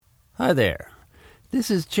Hi there. This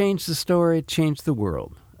is Change the Story, Change the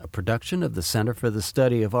World, a production of the Center for the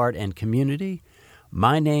Study of Art and Community.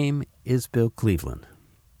 My name is Bill Cleveland.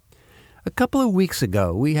 A couple of weeks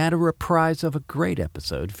ago, we had a reprise of a great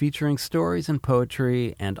episode featuring stories and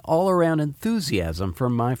poetry and all-around enthusiasm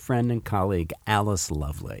from my friend and colleague Alice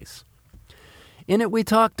Lovelace. In it, we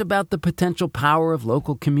talked about the potential power of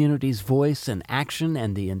local communities' voice and action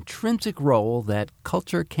and the intrinsic role that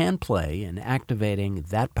culture can play in activating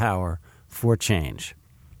that power for change.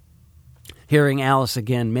 Hearing Alice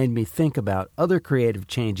again made me think about other creative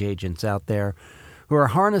change agents out there who are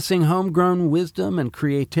harnessing homegrown wisdom and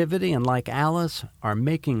creativity and, like Alice, are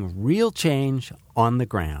making real change on the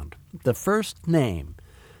ground. The first name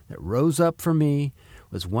that rose up for me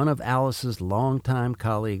was one of Alice's longtime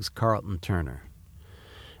colleagues, Carlton Turner.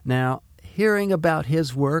 Now, hearing about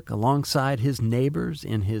his work alongside his neighbors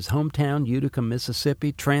in his hometown, Utica,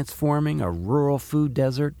 Mississippi, transforming a rural food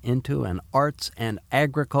desert into an arts and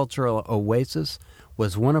agricultural oasis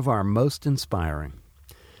was one of our most inspiring.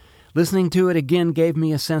 Listening to it again gave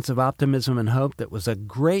me a sense of optimism and hope that was a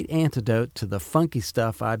great antidote to the funky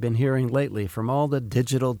stuff I've been hearing lately from all the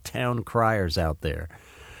digital town criers out there.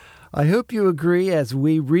 I hope you agree as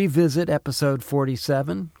we revisit episode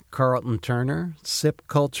 47, Carlton Turner, SIPP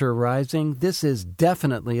Culture Rising. This is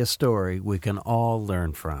definitely a story we can all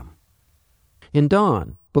learn from. In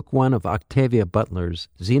Dawn, book one of Octavia Butler's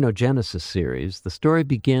Xenogenesis series, the story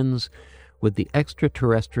begins with the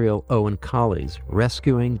extraterrestrial Owen collies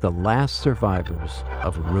rescuing the last survivors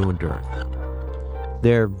of a ruined Earth.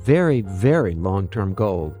 Their very, very long-term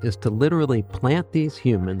goal is to literally plant these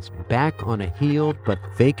humans back on a healed but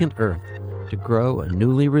vacant Earth to grow a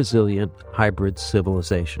newly resilient hybrid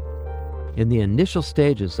civilization. In the initial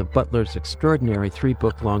stages of Butler's extraordinary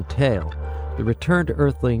three-book-long tale, the returned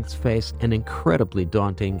Earthlings face an incredibly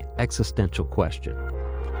daunting existential question.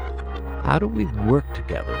 How do we work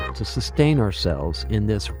together to sustain ourselves in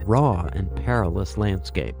this raw and perilous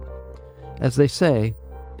landscape? As they say,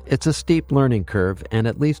 it's a steep learning curve, and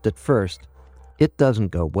at least at first, it doesn't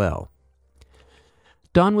go well.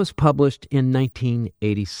 Dawn was published in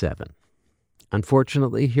 1987.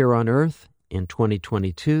 Unfortunately, here on Earth, in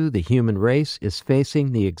 2022, the human race is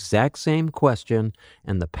facing the exact same question,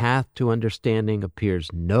 and the path to understanding appears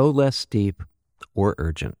no less steep or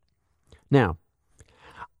urgent. Now,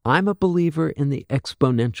 I'm a believer in the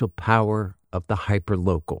exponential power of the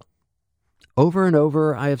hyperlocal. Over and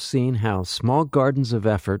over, I have seen how small gardens of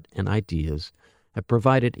effort and ideas have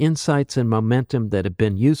provided insights and momentum that have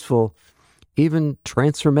been useful, even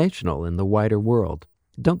transformational in the wider world.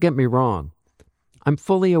 Don't get me wrong. I'm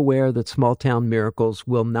fully aware that small-town miracles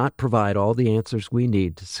will not provide all the answers we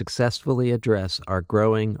need to successfully address our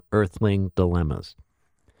growing earthling dilemmas.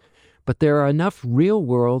 But there are enough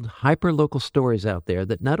real-world, hyperlocal stories out there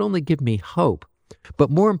that not only give me hope,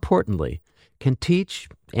 but more importantly, can teach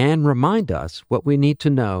and remind us what we need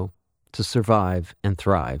to know to survive and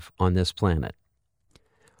thrive on this planet.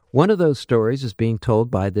 One of those stories is being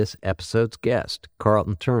told by this episode's guest,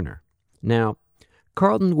 Carlton Turner. Now,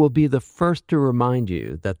 Carlton will be the first to remind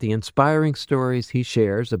you that the inspiring stories he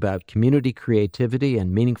shares about community creativity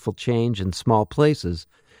and meaningful change in small places,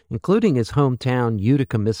 including his hometown,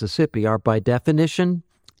 Utica, Mississippi, are by definition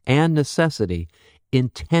and necessity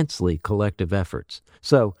intensely collective efforts.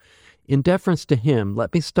 So, in deference to him,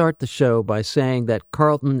 let me start the show by saying that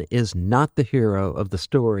Carlton is not the hero of the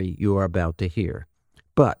story you are about to hear.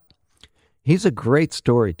 But he's a great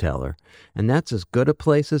storyteller, and that's as good a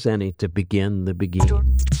place as any to begin the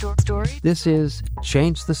beginning. This is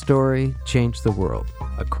Change the Story, Change the World,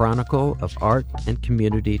 a chronicle of art and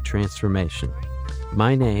community transformation.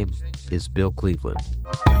 My name is Bill Cleveland.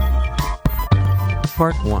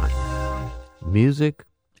 Part 1, Music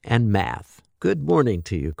and Math. Good morning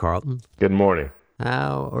to you, Carlton. Good morning.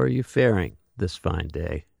 How are you faring this fine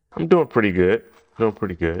day? I'm doing pretty good.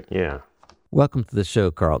 Yeah. Welcome to the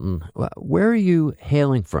show, Carlton. Where are you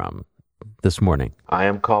hailing from this morning? I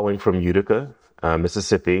am calling from Utica,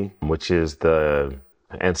 Mississippi, which is the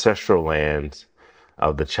ancestral land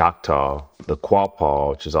of the Choctaw, the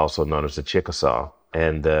Quapaw, which is also known as the Chickasaw,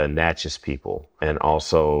 and the Natchez people. And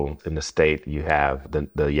also in the state, you have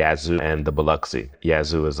the Yazoo and the Biloxi.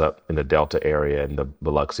 Yazoo is up in the Delta area, and the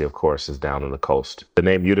Biloxi, of course, is down on the coast. The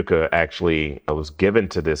name Utica actually was given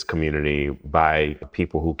to this community by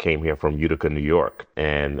people who came here from Utica, New York.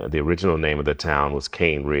 And the original name of the town was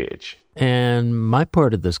Cane Ridge. And my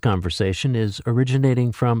part of this conversation is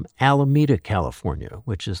originating from Alameda, California,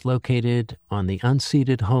 which is located on the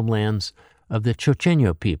unceded homelands of the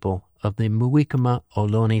Chochenyo people of the Muwekma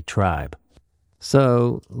Ohlone tribe.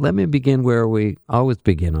 So let me begin where we always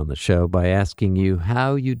begin on the show by asking you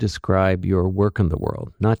how you describe your work in the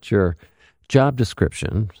world, not your job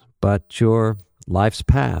description, but your life's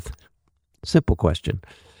path. Simple question.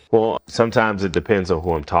 Well, sometimes it depends on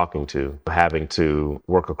who I'm talking to. Having to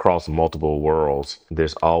work across multiple worlds,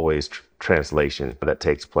 there's always translation that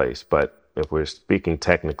takes place. But if we're speaking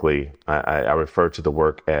technically, I refer to the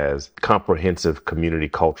work as comprehensive community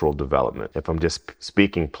cultural development. If I'm just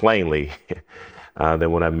speaking plainly,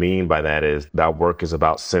 then what I mean by that is our work is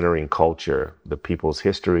about centering culture, the people's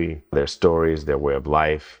history, their stories, their way of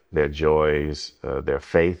life, their joys, their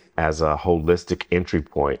faith as a holistic entry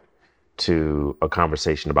point to a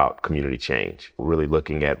conversation about community change. Really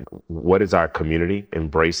looking at what is our community,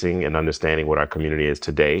 embracing and understanding what our community is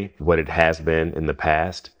today, what it has been in the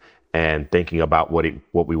past, and thinking about what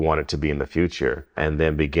we want it to be in the future, and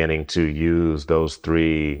then beginning to use those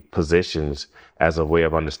three positions as a way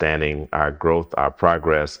of understanding our growth, our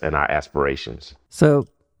progress, and our aspirations. So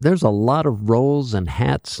there's a lot of roles and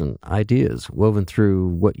hats and ideas woven through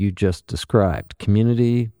what you just described: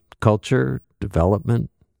 community, culture, development,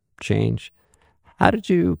 change. How did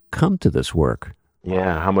you come to this work?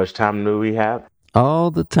 Yeah, how much time do we have?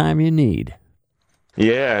 All the time you need.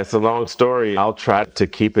 Yeah, it's a long story. I'll try to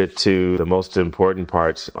keep it to the most important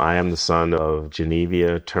parts. I am the son of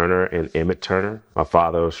Genevia Turner and Emmett Turner. My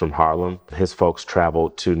father was from Harlem. His folks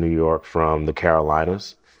traveled to New York from the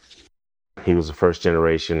Carolinas. He was a first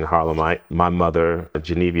generation Harlemite. My mother,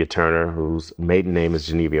 Genevia Turner, whose maiden name is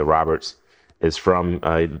Genevia Roberts, is from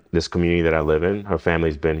this community that I live in. Her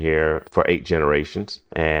family's been here for 8 generations.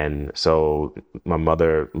 And so my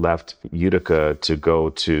mother left Utica to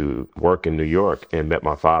go to work in New York and met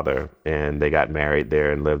my father. And they got married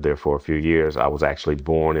there and lived there for a few years. I was actually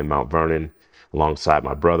born in Mount Vernon alongside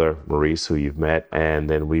my brother, Maurice, who you've met.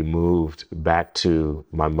 And then we moved back to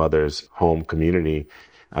my mother's home community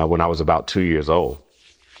when I was about 2 years old.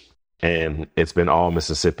 And it's been all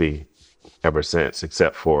Mississippi ever since,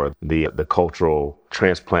 except for the cultural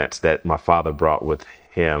transplants that my father brought with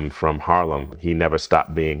him from Harlem. He never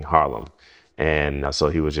stopped being Harlem. And so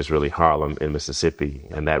he was just really Harlem in Mississippi.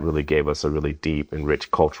 And that really gave us a really deep and rich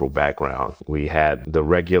cultural background. We had the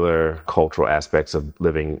regular cultural aspects of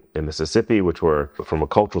living in Mississippi, which were, from a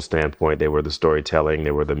cultural standpoint, they were the storytelling, they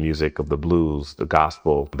were the music of the blues, the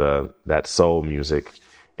gospel, that soul music.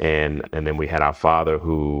 And then we had our father,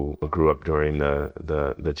 who grew up during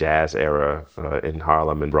the jazz era in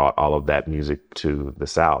Harlem and brought all of that music to the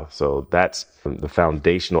South. So that's the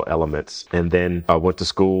foundational elements. And then I went to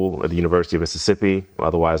school at the University of Mississippi,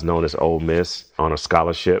 otherwise known as Ole Miss, on a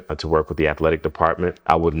scholarship to work with the athletic department.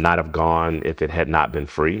 I would not have gone if it had not been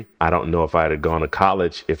free. I don't know if I had gone to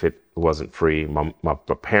college if it wasn't free. My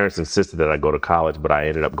parents insisted that I go to college, but I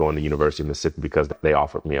ended up going to the University of Mississippi because they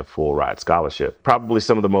offered me a full ride scholarship. Probably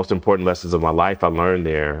some of the most important lessons of my life I learned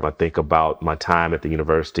there. I think about my time at the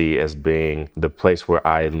university as being the place where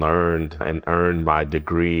I learned and earned my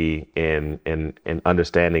degree in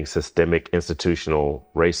understanding systemic institutional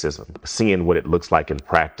racism, seeing what it looks like in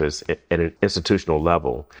practice at an institutional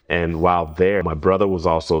level. And while there, my brother was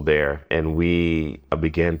also there, and we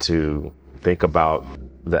began to think about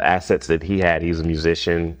the assets that he had. He was a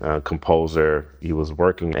musician, composer. He was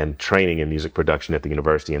working and training in music production at the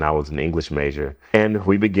university, and I was an English major. And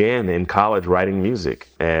we began in college writing music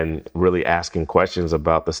and really asking questions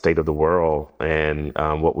about the state of the world and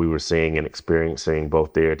what we were seeing and experiencing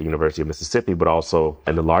both there at the University of Mississippi, but also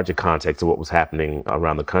in the larger context of what was happening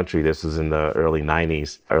around the country. This was in the early and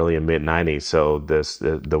mid 90s. So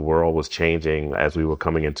the world was changing as we were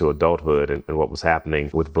coming into adulthood, and what was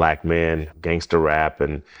happening with Black men, gangster rap,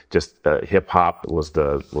 and just hip hop was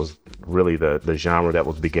really the genre that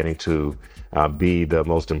was beginning to be the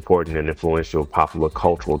most important and influential popular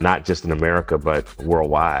cultural, not just in America, but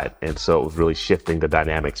worldwide. And so it was really shifting the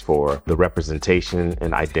dynamics for the representation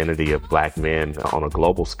and identity of Black men on a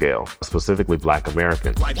global scale, specifically Black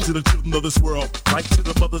Americans. Life to the children of this world, life to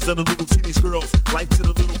the mothers and the little teenage girls, life to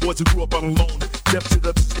the little boys who grew up all alone, deaf to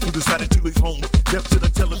the who decided to leave home, deaf to the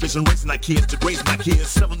television, raising our kids to raise my kids,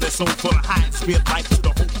 selling their soul for the high and spin, life to the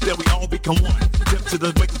hope that we all become one, deaf to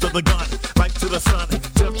the makers of the gun, life to the sun,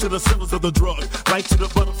 deaf to the sellers of the drug, life to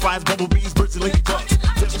the butterflies, bumblebees, birds and ladybugs,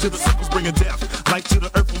 deaf to the symbols bringing death, life to the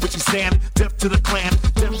earth on which we stand, deaf to the clan,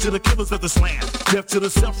 deaf to the killers of this land, deaf to the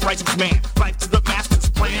self-righteous man, life to the master's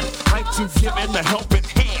plan, life to giving the helping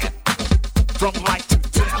hand, from life to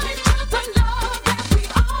death.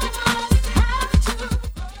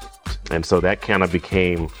 And so that kind of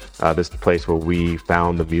became this place where we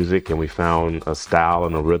found the music and we found a style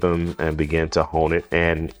and a rhythm and began to hone it.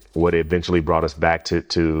 And what eventually brought us back to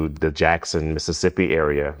the Jackson, Mississippi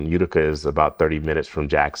area. Utica is about 30 minutes from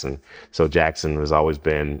Jackson. So Jackson has always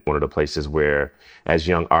been one of the places where, as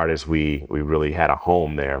young artists, we really had a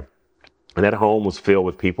home there. And that home was filled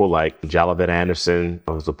with people like Jalavet Anderson,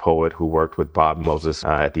 who was a poet who worked with Bob Moses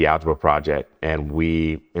at the Algebra Project. And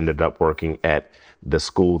we ended up working at the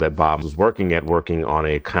school that Bob was working on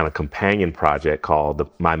a kind of companion project called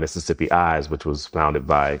My Mississippi Eyes, which was founded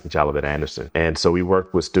by Jalavet Anderson. And so we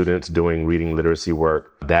worked with students doing reading literacy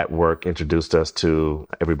work. That work introduced us to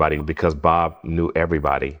everybody because Bob knew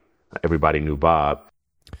everybody. Everybody knew Bob.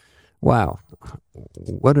 Wow,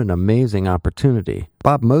 what an amazing opportunity.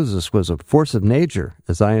 Bob Moses was a force of nature,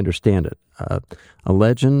 as I understand it, a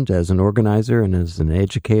legend as an organizer and as an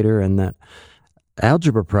educator, and that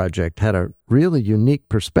Algebra Project had a really unique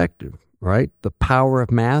perspective, right? The power of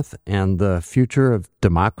math and the future of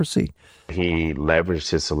democracy. He leveraged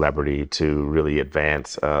his celebrity to really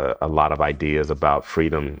advance a lot of ideas about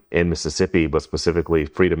freedom in Mississippi, but specifically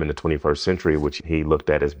freedom in the 21st century, which he looked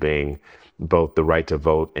at as being both the right to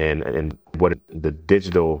vote and what the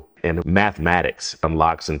digital and mathematics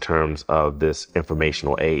unlocks in terms of this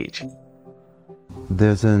informational age.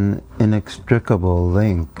 There's an inextricable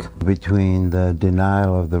link between the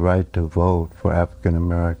denial of the right to vote for African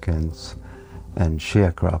Americans and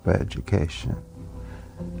sharecropper education.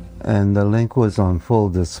 And the link was on full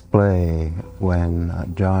display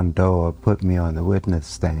when John Doe put me on the witness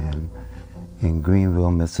stand in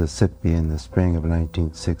Greenville, Mississippi in the spring of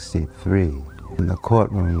 1963. And the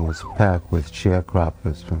courtroom was packed with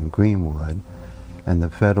sharecroppers from Greenwood, and the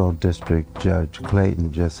federal district judge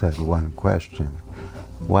Clayton just had one question: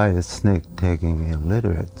 why is SNCC taking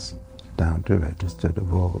illiterates down to register to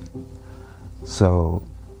vote? So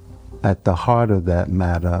at the heart of that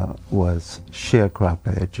matter was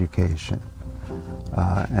sharecropper education.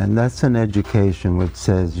 And that's an education which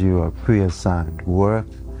says you are pre-assigned work,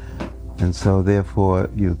 and so therefore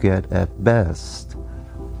you get at best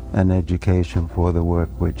an education for the work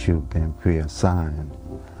which you've been pre-assigned.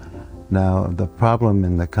 Now the problem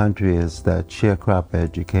in the country is that sharecropper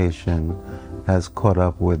education has caught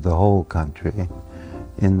up with the whole country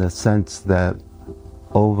in the sense that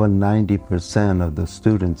over 90% of the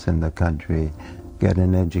students in the country get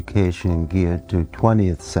an education geared to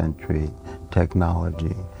 20th century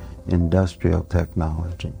technology, industrial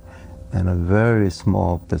technology, and a very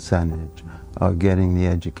small percentage are getting the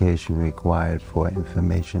education required for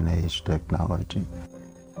information age technology.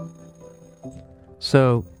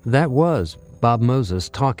 So that was Bob Moses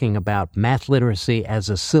talking about math literacy as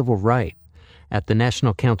a civil right at the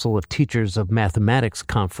National Council of Teachers of Mathematics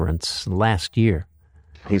conference last year.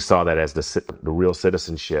 He saw that as the real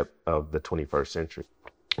citizenship of the 21st century.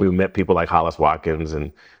 We met people like Hollis Watkins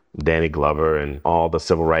and Danny Glover and all the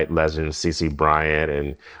civil rights legends, C.C. Bryant,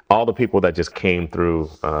 and all the people that just came through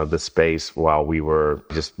the space while we were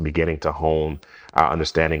just beginning to hone our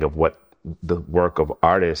understanding of what the work of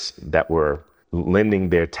artists that were lending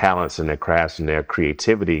their talents and their crafts and their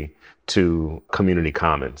creativity to community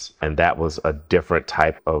commons. And that was a different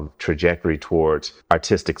type of trajectory towards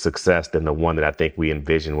artistic success than the one that I think we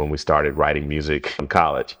envisioned when we started writing music in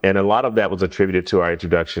college. And a lot of that was attributed to our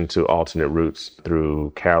introduction to alternate roots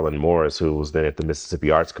through Carolyn Morris, who was then at the Mississippi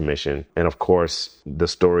Arts Commission. And of course, the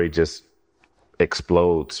story just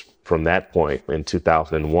explodes from that point. In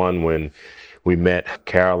 2001, when we met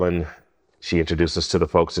Carolyn, she introduced us to the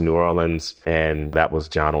folks in New Orleans, and that was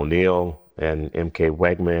John O'Neill and M.K.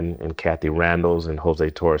 Wegman and Kathy Randalls and Jose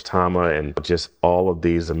Torres Tama and just all of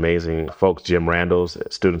these amazing folks, Jim Randalls,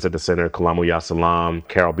 students at the center, Kalamu Yasalam,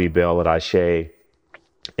 Carol B. Bell at Aishe.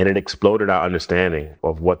 And it exploded our understanding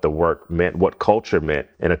of what the work meant, what culture meant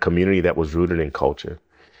in a community that was rooted in culture.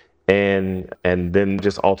 And then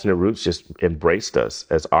just alternate roots just embraced us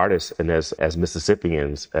as artists and as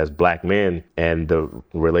Mississippians, as Black men, and the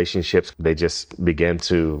relationships, they just began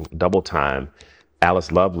to double time.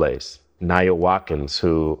 Alice Lovelace, Nia Watkins,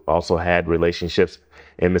 who also had relationships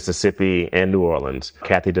in Mississippi and New Orleans,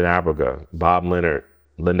 Kathy DeNabraga, Bob Leonard,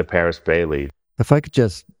 Linda Paris Bailey. If I could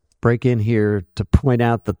just break in here to point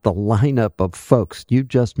out that the lineup of folks you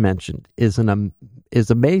just mentioned is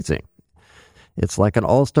amazing. It's like an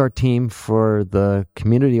all-star team for the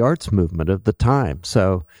community arts movement of the time.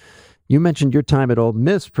 So you mentioned your time at Ole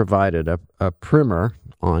Miss provided a primer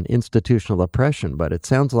on institutional oppression, but it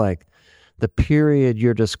sounds like the period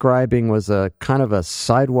you're describing was a kind of a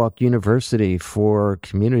sidewalk university for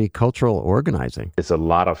community cultural organizing. It's a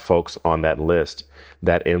lot of folks on that list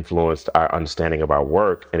that influenced our understanding of our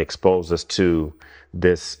work and exposed us to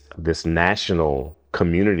this national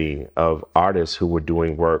community of artists who were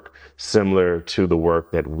doing work similar to the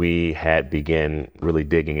work that we had begun really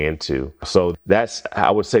digging into. So I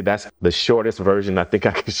would say that's the shortest version I think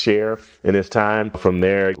I could share in this time. From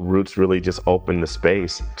there, Roots really just opened the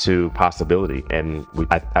space to possibility. And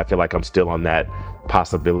I feel like I'm still on that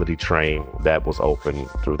possibility train that was open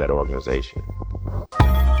through that organization.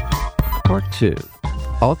 Part 2,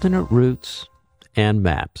 Alternate Routes and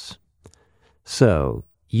Maps. So,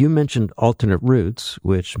 you mentioned Alternate Routes,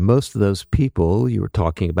 which most of those people you were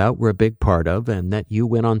talking about were a big part of, and that you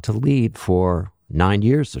went on to lead for 9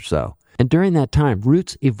 years or so. And during that time,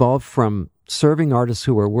 Roots evolved from serving artists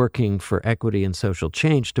who were working for equity and social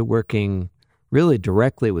change to working really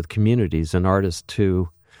directly with communities and artists to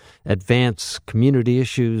advance community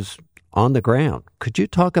issues on the ground. Could you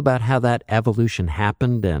talk about how that evolution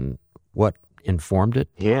happened and what informed it?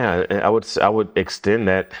 Yeah, I would extend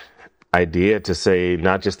that idea to say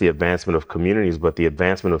not just the advancement of communities, but the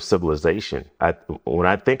advancement of civilization. When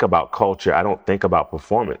I think about culture, I don't think about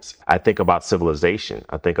performance. I think about civilization.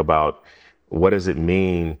 I think about what does it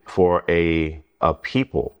mean for a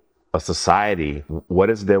people, a society? What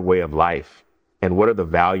is their way of life? And what are the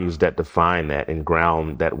values that define that and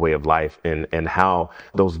ground that way of life, and how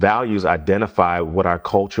those values identify what our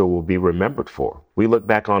culture will be remembered for? We look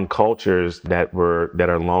back on cultures that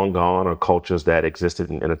are long gone, or cultures that existed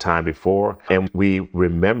in a time before, and we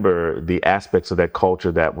remember the aspects of that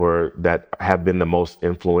culture that have been the most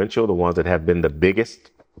influential, the ones that have been the biggest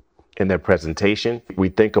in their presentation. We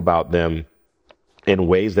think about them in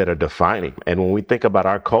ways that are defining. And when we think about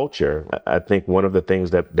our culture, I think one of the things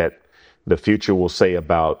that the future will say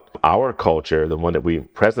about our culture, the one that we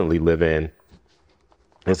presently live in,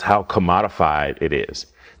 is how commodified it is,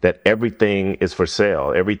 that everything is for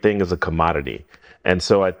sale. Everything is a commodity. And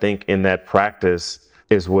so I think in that practice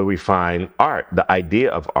is where we find art. The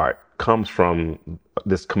idea of art comes from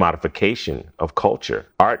this commodification of culture.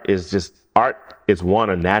 Art is a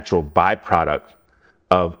natural byproduct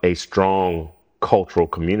of a strong cultural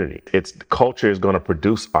community. Culture is going to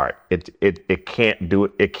produce art. It can't do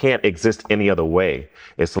it. It can't exist any other way.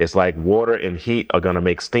 It's like water and heat are going to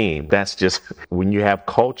make steam. That's just, when you have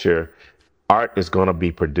culture, art is going to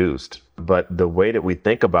be produced. But the way that we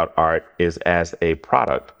think about art is as a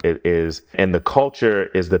product. And the culture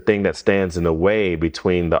is the thing that stands in the way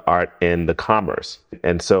between the art and the commerce.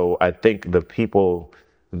 And so I think the people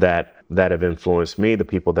that have influenced me, the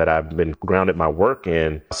people that I've been grounded my work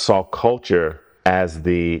in, saw culture as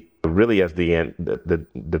the development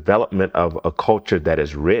of a culture that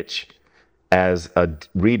is rich, as a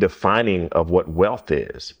redefining of what wealth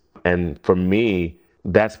is. And for me,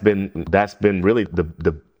 that's been really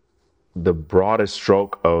the broadest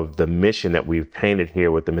stroke of the mission that we've painted here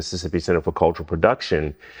with the Mississippi Center for Cultural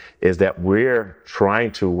Production, is that we're trying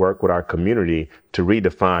to work with our community to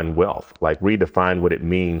redefine wealth, like redefine what it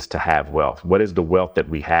means to have wealth. What is the wealth that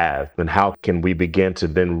we have, and how can we begin to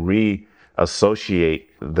then reassociate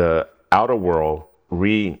the outer world,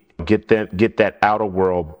 get that outer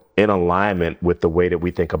world in alignment with the way that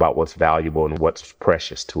we think about what's valuable and what's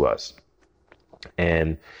precious to us.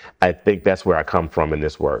 And I think that's where I come from in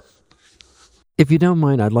this work. If you don't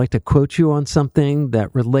mind, I'd like to quote you on something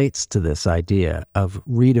that relates to this idea of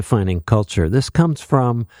redefining culture. This comes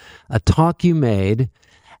from a talk you made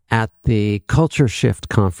at the Culture Shift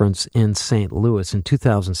Conference in St. Louis in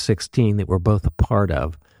 2016 that we're both a part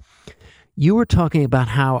of. You were talking about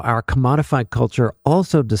how our commodified culture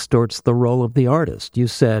also distorts the role of the artist. You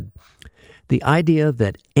said, the idea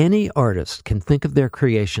that any artist can think of their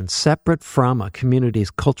creation separate from a community's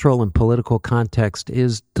cultural and political context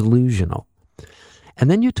is delusional. And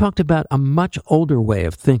then you talked about a much older way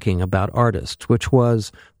of thinking about artists, which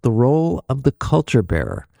was the role of the culture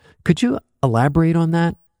bearer. Could you elaborate on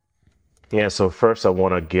that? Yeah, so first I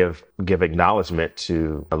want to give acknowledgement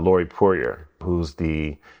to Lori Poirier, who's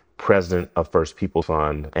the president of First Peoples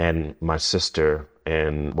Fund, and my sister,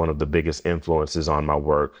 and one of the biggest influences on my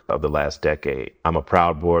work of the last decade. I'm a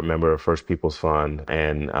proud board member of First Peoples Fund,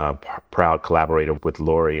 and proud collaborator with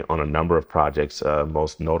Lori on a number of projects,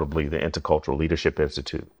 most notably the Intercultural Leadership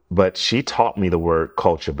Institute. But she taught me the word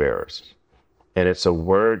culture bearers. And it's a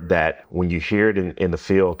word that when you hear it in the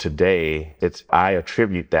field today, I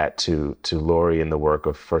attribute that to Lori and the work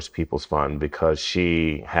of First Peoples Fund, because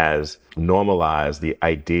she has normalized the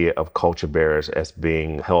idea of culture bearers as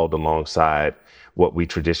being held alongside what we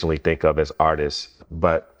traditionally think of as artists.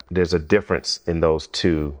 But there's a difference in those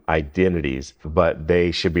two identities, but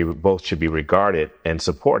both should be regarded and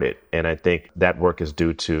supported. And I think that work is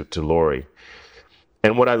due to Lori.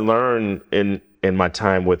 And what I learned in my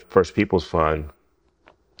time with First Peoples Fund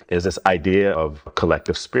is this idea of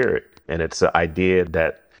collective spirit. And it's an idea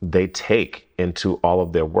that they take into all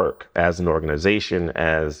of their work as an organization,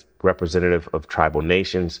 as representative of tribal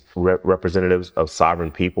nations, representatives of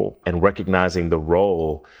sovereign people, and recognizing the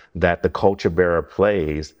role that the culture bearer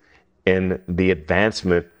plays in the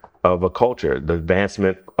advancement of a culture, the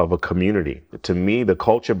advancement of a community. To me, the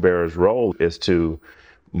culture bearer's role is to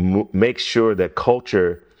make sure that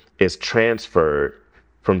culture is transferred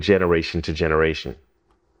from generation to generation.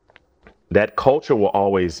 That culture will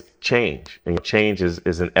always change, and change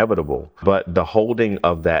is inevitable. But the holding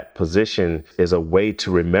of that position is a way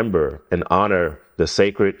to remember and honor the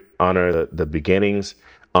sacred, honor the beginnings,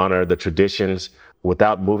 honor the traditions,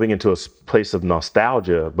 without moving into a place of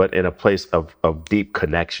nostalgia, but in a place of deep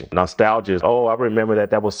connection. Nostalgia is, oh, I remember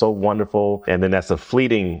that. That was so wonderful. And then that's a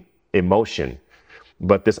fleeting emotion.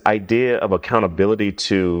 But this idea of accountability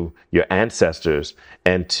to your ancestors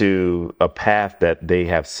and to a path that they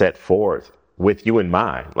have set forth with you in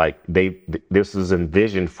mind, like this is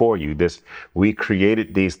envisioned for you. We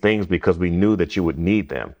created these things because we knew that you would need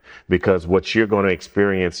them, because what you're going to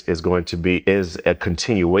experience is a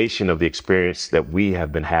continuation of the experience that we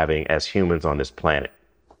have been having as humans on this planet.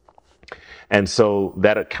 And so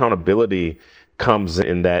that accountability comes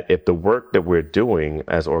in that if the work that we're doing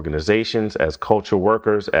as organizations, as culture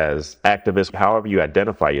workers, as activists, however you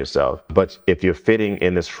identify yourself, but if you're fitting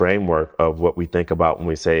in this framework of what we think about when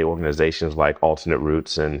we say organizations like Alternate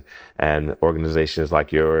Roots and organizations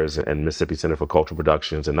like yours and Mississippi Center for Cultural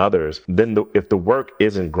Productions and others, then if the work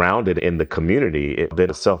isn't grounded in the community, then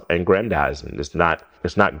it's self-aggrandizing. It's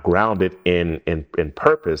not grounded in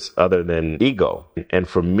purpose other than ego. And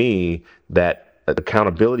for me, that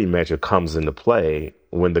accountability measure comes into play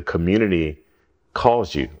when the community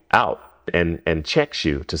calls you out and checks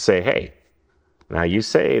you to say, hey, now you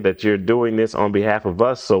say that you're doing this on behalf of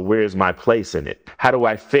us, so where's my place in it? How do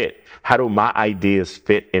I fit? How do my ideas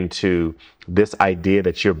fit into this idea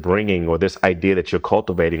that you're bringing, or this idea that you're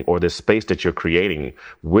cultivating, or this space that you're creating?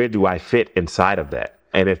 Where do I fit inside of that?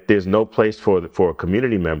 And if there's no place for a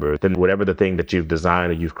community member, then whatever the thing that you've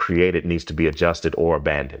designed or you've created needs to be adjusted or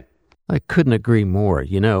abandoned. I couldn't agree more.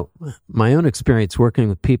 You know, my own experience working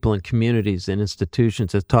with people in communities and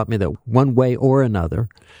institutions has taught me that one way or another,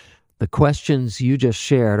 the questions you just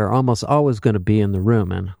shared are almost always going to be in the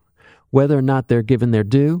room. And whether or not they're given their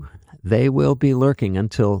due, they will be lurking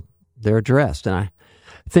until they're addressed. And I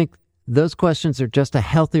think those questions are just a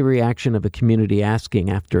healthy reaction of a community asking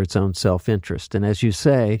after its own self-interest. And as you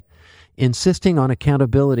say, insisting on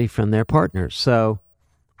accountability from their partners. So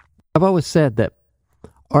I've always said that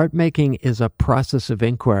art making is a process of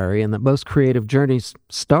inquiry, and that most creative journeys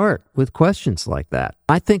start with questions like that.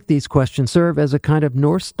 I think these questions serve as a kind of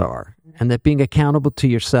North Star, and that being accountable to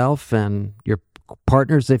yourself and your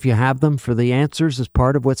partners, if you have them, for the answers is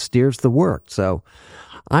part of what steers the work. So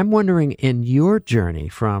I'm wondering, in your journey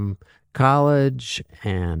from college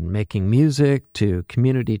and making music to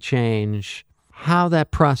community change, how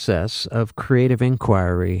that process of creative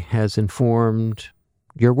inquiry has informed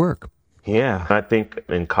your work. Yeah, I think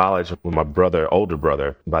in college with my older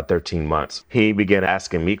brother, about 13 months, he began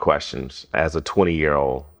asking me questions as a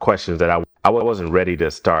 20-year-old, questions that I wasn't ready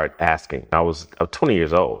to start asking. I was 20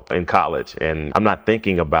 years old in college, and I'm not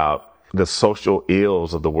thinking about the social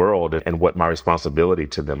ills of the world and what my responsibility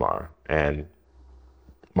to them are. And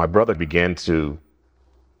my brother began to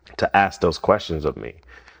ask those questions of me,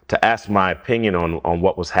 to ask my opinion on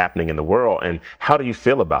what was happening in the world and how do you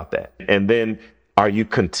feel about that? And then, are you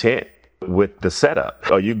content with the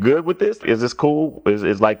setup? Are you good with this? Is this cool?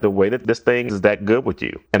 Is like the way that this thing is that good with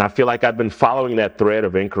you? And I feel like I've been following that thread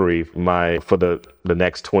of inquiry for the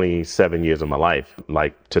next 27 years of my life.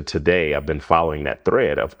 Like to today, I've been following that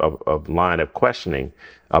thread of line of questioning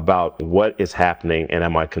about what is happening and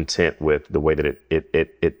am I content with the way that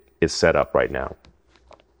it is set up right now?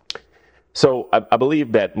 So I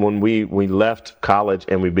believe that when we left college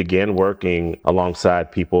and we began working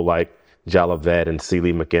alongside people like Jalavet and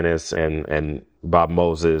Celie McInnes and Bob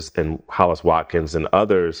Moses and Hollis Watkins and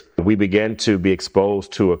others, we began to be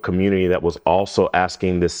exposed to a community that was also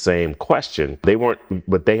asking this same question.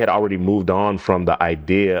 But they had already moved on from the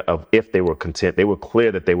idea of if they were content. They were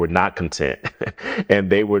clear that they were not content.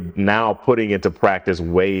 And they were now putting into practice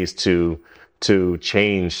ways to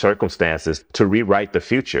change circumstances, to rewrite the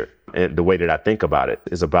future. And the way that I think about it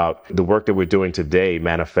is about the work that we're doing today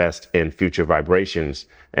manifest in future vibrations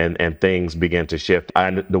and things begin to shift.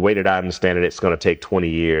 The way that I understand it, it's going to take 20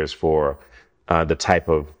 years for the type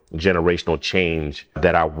of generational change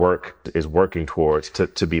that our work is working towards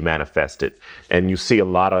to be manifested. And you see a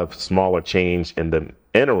lot of smaller change in the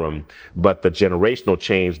interim, but the generational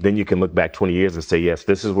change, then you can look back 20 years and say, yes,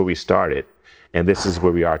 this is where we started. And this is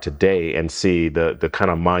where we are today, and see the kind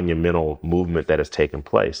of monumental movement that has taken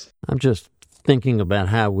place. I'm just thinking about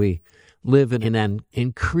how we live in an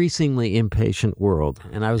increasingly impatient world.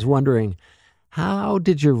 And I was wondering, how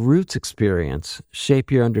did your roots experience shape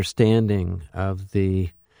your understanding of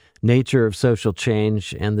the nature of social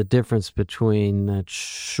change and the difference between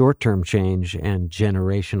short-term change and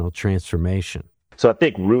generational transformation? So I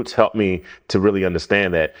think roots helped me to really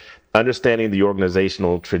understand that. Understanding the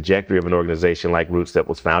organizational trajectory of an organization like Roots that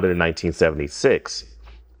was founded in 1976,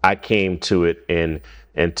 I came to it in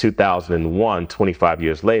 2001, 25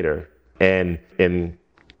 years later. And in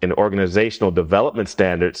organizational development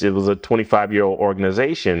standards, it was a 25-year-old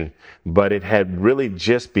organization, but it had really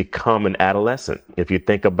just become an adolescent. If you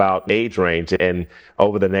think about age range, and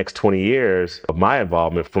over the next 20 years of my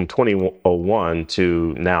involvement from 2001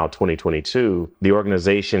 to now 2022, the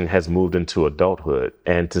organization has moved into adulthood.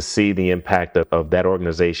 And to see the impact of that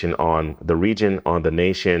organization on the region, on the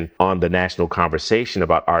nation, on the national conversation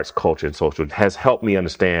about arts, culture, and social has helped me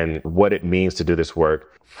understand what it means to do this work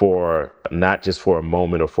for not just for a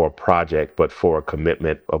moment or for a project, but for a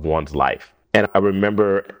commitment of one's life. And I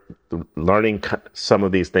remember learning some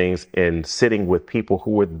of these things and sitting with people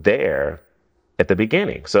who were there at the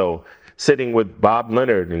beginning. So sitting with Bob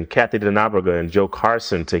Leonard and Kathy Denabraga and Joe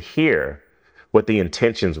Carson to hear what the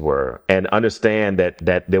intentions were and understand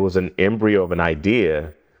that there was an embryo of an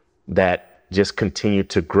idea that just continued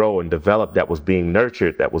to grow and develop, that was being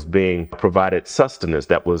nurtured, that was being provided sustenance,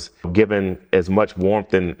 that was given as much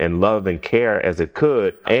warmth and love and care as it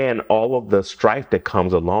could, and all of the strife that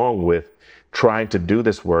comes along with trying to do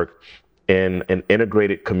this work in an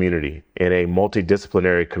integrated community, in a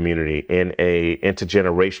multidisciplinary community, in a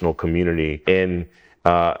intergenerational community, in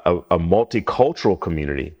a multicultural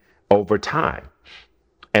community over time.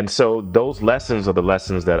 And so those lessons are the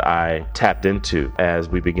lessons that I tapped into as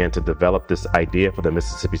we began to develop this idea for the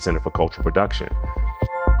Mississippi Center for Cultural Production.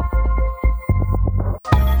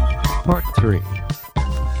 Part 3,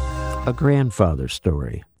 a grandfather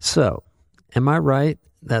story. So, am I right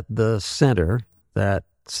that the center, that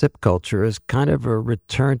SIPP culture, is kind of a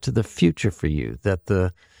return to the future for you, that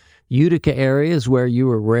the Utica area is where you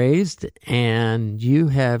were raised, and you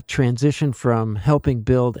have transitioned from helping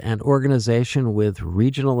build an organization with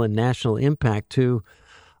regional and national impact to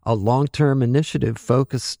a long-term initiative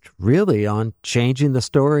focused really on changing the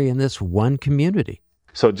story in this one community?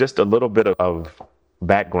 So just a little bit of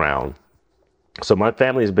background. So my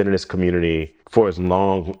family has been in this community for as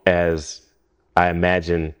long as I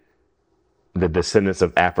imagine the descendants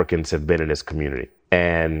of Africans have been in this community.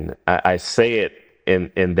 And I say it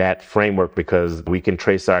in that framework because we can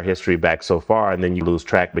trace our history back so far, and then you lose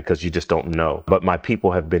track because you just don't know. But my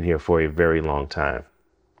people have been here for a very long time.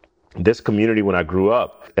 This community, when I grew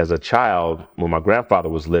up as a child, when my grandfather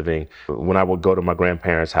was living, when I would go to my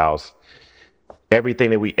grandparents' house,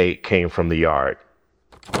 everything that we ate came from the yard.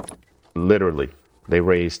 Literally. They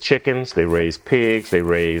raised chickens, they raised pigs, they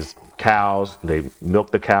raised cows, they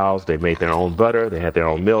milked the cows, they made their own butter, they had their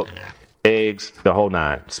own milk, eggs, the whole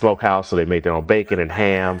nine. Smokehouse, so they made their own bacon and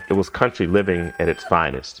ham. It was country living at its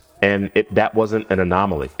finest. And that wasn't an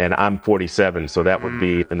anomaly. And I'm 47, so that would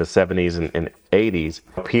be in the 70s and 80s.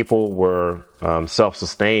 People were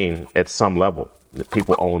self-sustained at some level.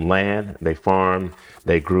 People owned land, they farmed,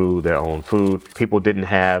 they grew their own food. People didn't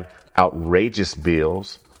have outrageous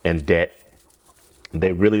bills and debt.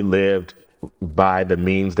 They really lived by the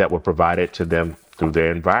means that were provided to them through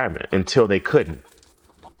their environment until they couldn't,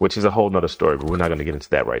 which is a whole nother story, but we're not going to get into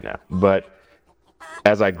that right now. But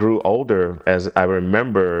as I grew older, as I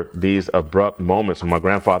remember these abrupt moments, when my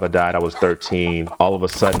grandfather died, I was 13. All of a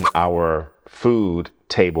sudden, our food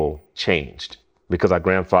table changed because our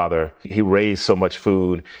grandfather, he raised so much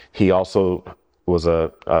food. He also was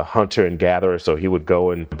a hunter and gatherer, so he would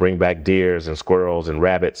go and bring back deers and squirrels and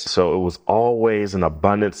rabbits. So it was always an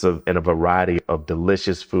abundance of and a variety of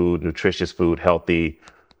delicious food, nutritious food, healthy,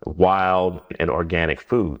 wild, and organic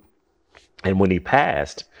food. And when he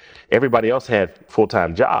passed, everybody else had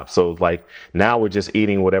full-time jobs. So like now we're just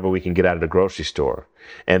eating whatever we can get out of the grocery store.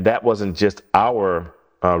 And that wasn't just our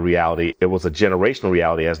reality. It was a generational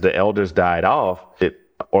reality. As the elders died off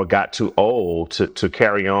or got too old to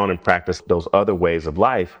carry on and practice those other ways of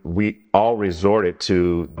life, we all resorted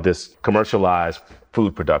to this commercialized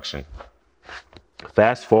food production.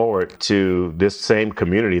 Fast forward to this same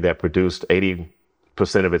community that produced 80%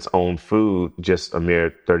 of its own food just a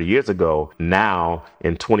mere 30 years ago. Now,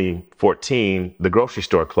 in 2014, the grocery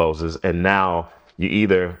store closes, and now you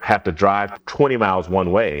either have to drive 20 miles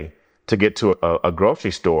one way to get to a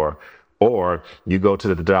grocery store, Or you go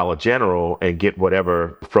to the Dollar General and get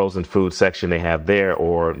whatever frozen food section they have there,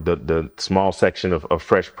 or the small section of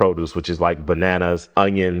fresh produce, which is like bananas,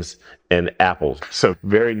 onions, and apples. So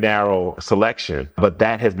very narrow selection. But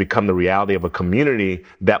that has become the reality of a community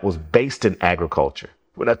that was based in agriculture.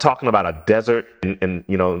 We're not talking about a desert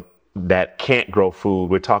and that can't grow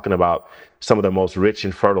food. We're talking about some of the most rich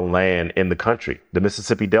and fertile land in the country, the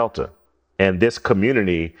Mississippi Delta. And this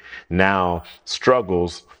community now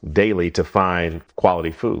struggles daily to find quality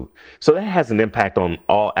food. So that has an impact on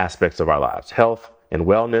all aspects of our lives: health and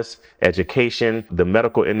wellness, education, the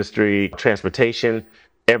medical industry, transportation,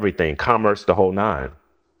 everything, commerce, the whole nine.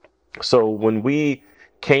 So when we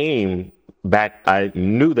came back, I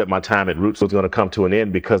knew that my time at Roots was going to come to an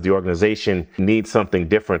end because the organization needs something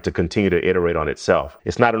different to continue to iterate on itself.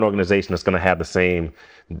 It's not an organization that's going to have the same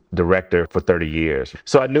director for 30 years.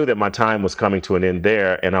 So I knew that my time was coming to an end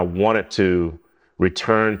there, and I wanted to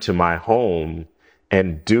return to my home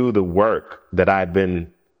and do the work that I'd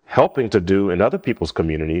been helping to do in other people's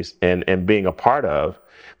communities and being a part of,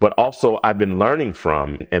 but also I've been learning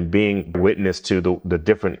from and being witness to the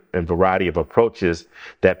different and variety of approaches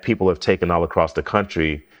that people have taken all across the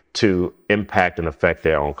country to impact and affect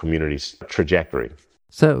their own community's trajectory.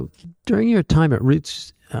 So during your time at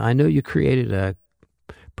Roots, I know you created a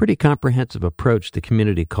pretty comprehensive approach to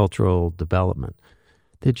community cultural development.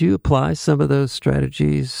 Did you apply some of those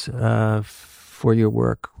strategies for your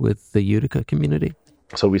work with the Utica community?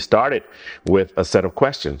 So we started with a set of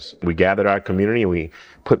questions. We gathered our community and we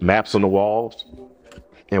put maps on the walls,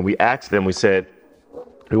 and we asked them, we said,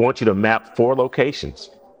 we want you to map 4 locations.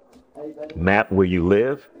 Map where you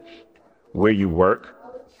live, where you work,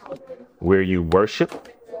 where you worship,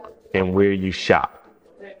 and where you shop.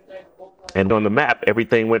 And on the map,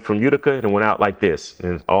 everything went from Utica and went out like this,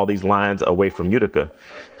 and all these lines away from Utica.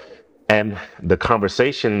 And the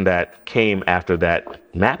conversation that came after that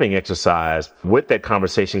mapping exercise, with that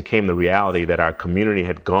conversation came the reality that our community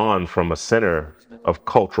had gone from a center of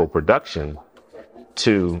cultural production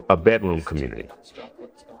to a bedroom community.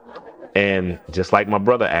 And just like my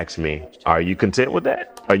brother asked me, are you content with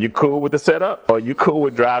that? Are you cool with the setup? Are you cool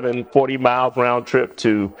with driving 40 miles round trip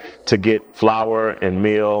to get flour and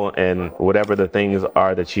meal and whatever the things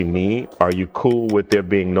are that you need? Are you cool with there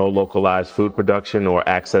being no localized food production or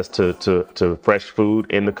access to fresh food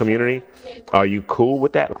in the community? Are you cool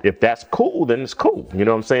with that? If that's cool, then it's cool. You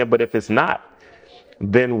know what I'm saying? But if it's not,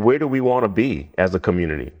 then where do we want to be as a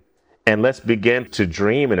community? And let's begin to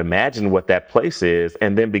dream and imagine what that place is,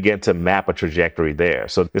 and then begin to map a trajectory there.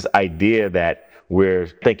 So this idea that we're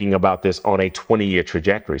thinking about this on a 20-year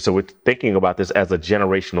trajectory. So we're thinking about this as a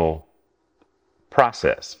generational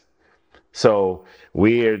process. So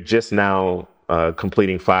we're just now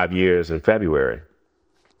completing 5 years in February.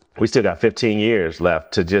 We still got 15 years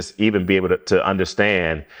left to just even be able to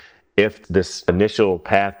understand if this initial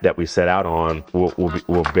path that we set out on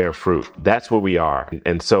will bear fruit. That's where we are.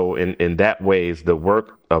 And so in that ways, the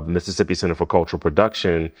work of Mississippi Center for Cultural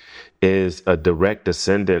Production is a direct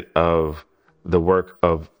descendant of the work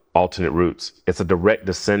of Alternate Roots. It's a direct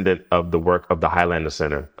descendant of the work of the Highlander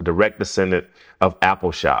Center, a direct descendant of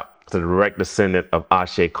Apple Shop. It's a direct descendant of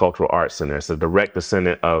Ashe Cultural Arts Center. It's a direct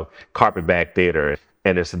descendant of Carpetbag Theater.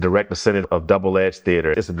 And it's a direct descendant of Double Edge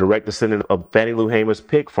Theater. It's a direct descendant of Fannie Lou Hamer's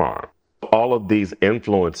Pig Farm. All of these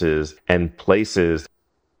influences and places,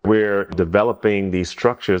 we're developing these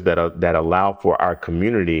structures that allow for our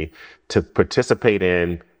community to participate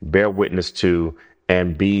in, bear witness to,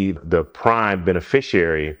 and be the prime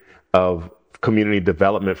beneficiary of community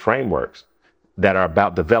development frameworks that are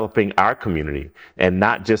about developing our community, and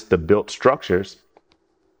not just the built structures,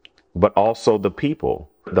 but also the people,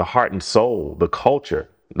 the heart and soul, the culture,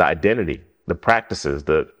 the identity, the practices,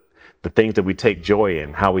 the things that we take joy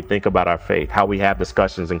in, how we think about our faith, how we have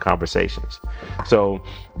discussions and conversations. So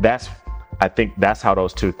I think that's how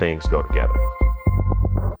those two things go together.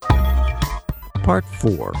 Part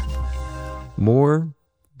 4, More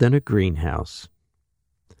Than a Greenhouse.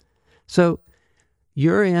 So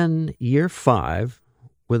you're in year 5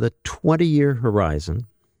 with a 20-year horizon.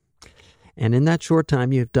 And in that short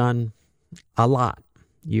time, you've done a lot.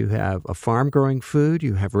 You have a farm growing food.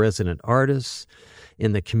 You have resident artists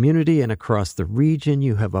in the community and across the region.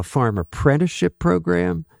 You have a farm apprenticeship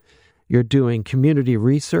program. You're doing community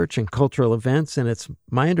research and cultural events. And it's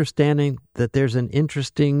my understanding that there's an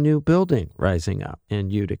interesting new building rising up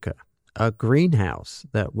in Utica, a greenhouse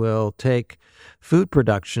that will take food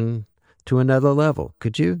production to another level.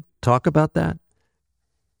 Could you talk about that?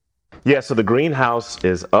 Yeah, so the greenhouse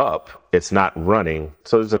is up. It's not running.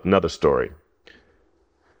 So there's another story.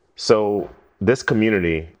 So this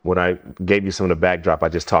community, when I gave you some of the backdrop, I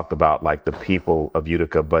just talked about like the people of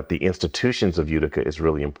Utica, but the institutions of Utica is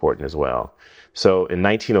really important as well. So in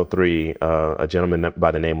 1903, a gentleman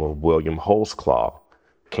by the name of William Holsclaw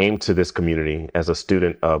came to this community as a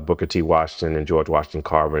student of Booker T. Washington and George Washington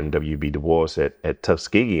Carver and W.B. Du Bois at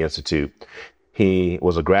Tuskegee Institute. He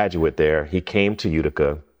was a graduate there. He came to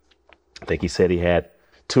Utica. I think he said he had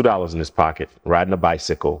 $2 in his pocket, riding a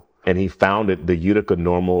bicycle, and he founded the Utica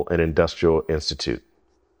Normal and Industrial Institute.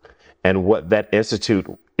 And what that institute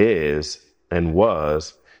is and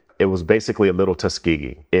was, it was basically a little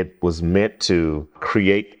Tuskegee. It was meant to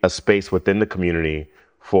create a space within the community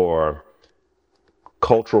for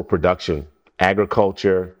cultural production,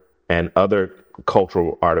 agriculture, and other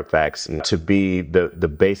cultural artifacts, and to be the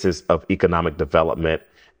basis of economic development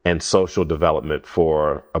and social development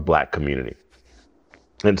for a Black community.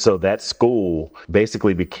 And so that school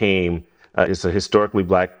basically became, it's a historically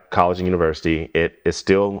Black college and university. It is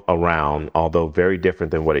still around, although very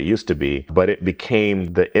different than what it used to be, but it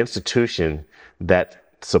became the institution that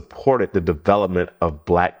supported the development of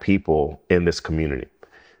Black people in this community.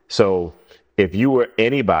 So if you were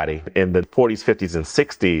anybody in the 40s, 50s, and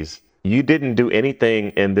 60s, you didn't do anything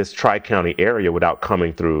in this Tri-County area without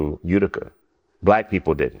coming through Utica. Black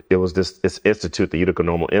people didn't. It was this institute, the Utica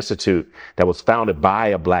Normal Institute, that was founded by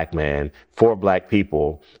a Black man for Black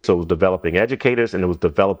people. So it was developing educators and it was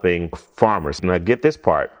developing farmers. Now get this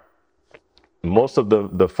part. Most of the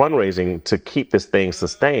fundraising to keep this thing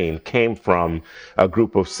sustained came from a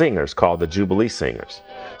group of singers called the Jubilee Singers.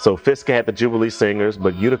 So Fisk had the Jubilee Singers,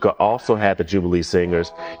 but Utica also had the Jubilee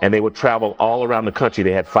Singers, and they would travel all around the country.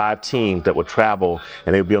 They had 5 teams that would travel,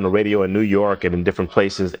 and they would be on the radio in New York and in different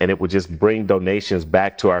places, and it would just bring donations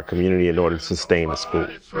back to our community in order to sustain the school.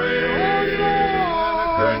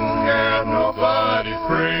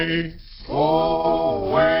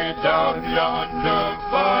 Oh, way down yonder,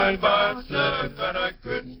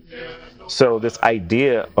 so this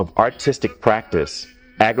idea of artistic practice,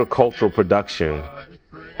 agricultural production,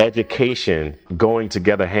 education going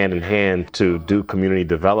together hand in hand to do community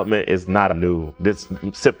development is not a new, this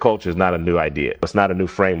SIPP culture is not a new idea. It's not a new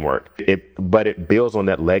framework, but it builds on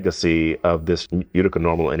that legacy of this Utica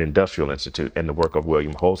Normal and Industrial Institute and the work of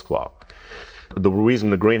William Holsclaw. The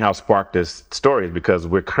reason the greenhouse sparked this story is because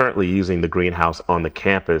we're currently using the greenhouse on the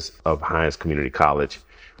campus of Hines Community College,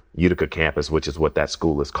 Utica campus, which is what that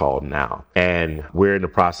school is called now. And we're in the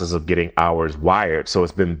process of getting ours wired. So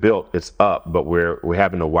it's been built, it's up, but we're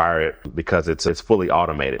having to wire it because it's fully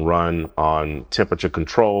automated. Run on temperature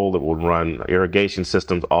control. It will run irrigation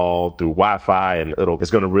systems all through Wi-Fi, and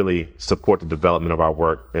it's going to really support the development of our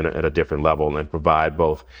work at a different level and provide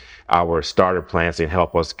both our starter plants and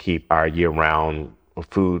help us keep our year-round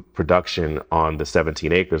food production on the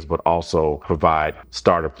 17 acres, but also provide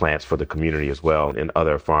starter plants for the community as well and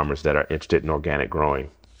other farmers that are interested in organic growing.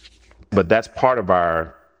 But that's part of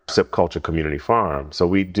our SIPP Culture Community Farm. So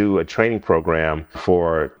we do a training program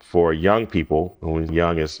for young people.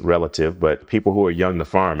 Young is relative, but people who are young to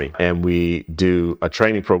farming. And we do a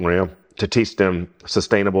training program to teach them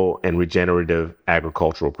sustainable and regenerative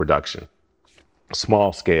agricultural production.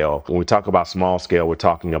 Small scale. When we talk about small scale, we're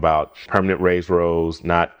talking about permanent raised rows,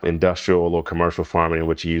 not industrial or commercial farming in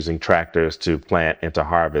which you're using tractors to plant and to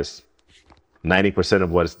harvest. 90%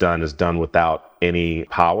 of what is done without any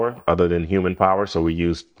power other than human power. So we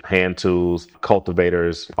use hand tools,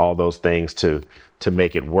 cultivators, all those things to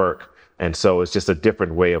make it work. And so it's just a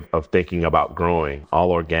different way of thinking about growing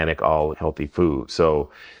all organic, all healthy food.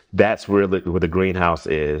 So that's really where the greenhouse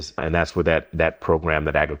is, and that's where that program,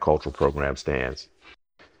 that agricultural program, stands.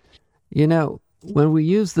 You know, when we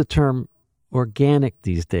use the term organic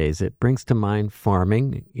these days, it brings to mind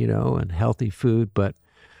farming, and healthy food. But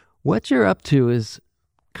what you're up to is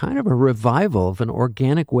kind of a revival of an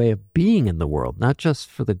organic way of being in the world, not just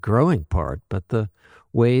for the growing part, but the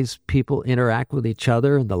ways people interact with each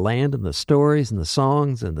other and the land and the stories and the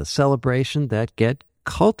songs and the celebration that get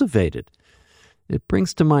cultivated. It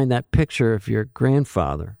brings to mind that picture of your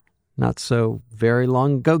grandfather, not so very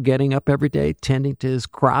long ago, getting up every day, tending to his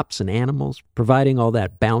crops and animals, providing all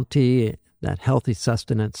that bounty, that healthy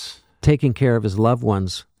sustenance, taking care of his loved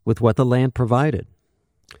ones with what the land provided.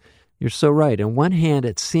 You're so right. On one hand,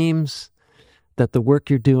 it seems that the work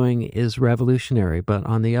you're doing is revolutionary, but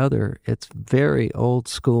on the other, it's very old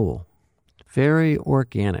school, very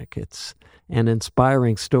organic. It's an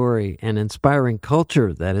inspiring story, an inspiring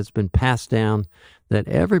culture that has been passed down that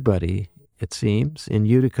everybody, it seems, in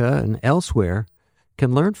Utica and elsewhere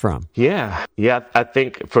can learn from. Yeah. I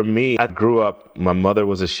think for me, I grew up, my mother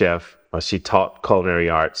was a chef. She taught culinary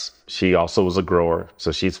arts. She also was a grower.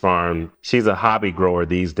 So she's a hobby grower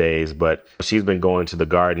these days, but she's been going to the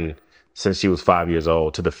garden since she was 5 years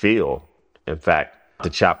old, to the field, in fact, to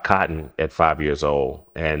chop cotton at 5 years old,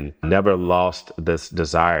 and never lost this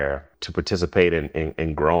desire to participate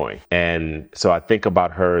in growing. And so I think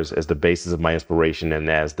about her as the basis of my inspiration and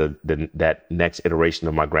as that next iteration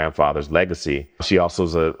of my grandfather's legacy. She also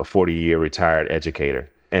is a 40-year retired educator.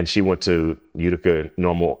 And she went to Utica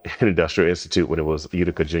Normal and Industrial Institute when it was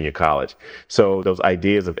Utica Junior College. So those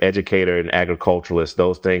ideas of educator and agriculturalist,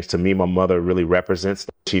 those things, to me, my mother really represents.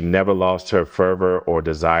 She never lost her fervor or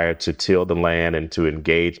desire to till the land and to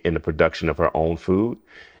engage in the production of her own food,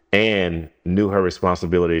 and knew her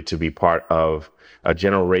responsibility to be part of a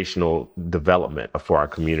generational development for our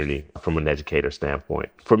community from an educator standpoint.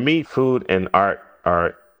 For me, food and art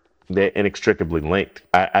they're inextricably linked.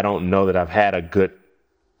 I don't know that I've had a good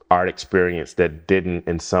art experience that didn't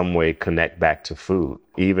in some way connect back to food.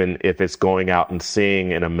 Even if it's going out and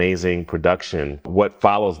seeing an amazing production, what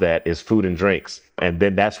follows that is food and drinks. And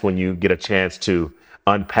then that's when you get a chance to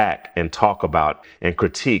unpack and talk about and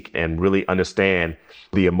critique and really understand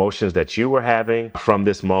the emotions that you were having from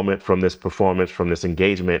this moment, from this performance, from this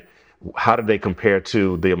engagement. How did they compare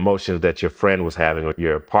to the emotions that your friend was having or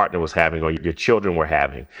your partner was having or your children were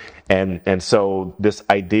having? And so this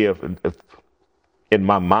idea of in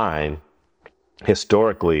my mind,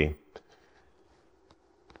 historically,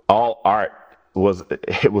 all art was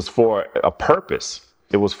for a purpose.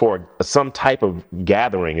 It was for some type of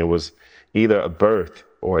gathering. It was either a birth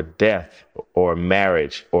or a death or a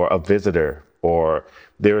marriage or a visitor, or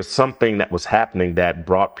there was something that was happening that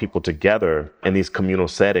brought people together in these communal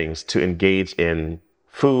settings to engage in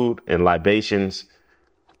food and libations,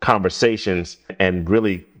 conversations, and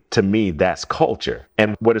really, to me, that's culture.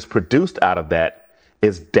 And what is produced out of that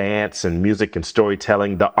is dance and music and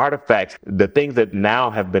storytelling, the artifacts, the things that now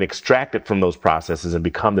have been extracted from those processes and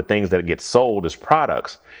become the things that get sold as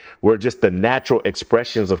products, were just the natural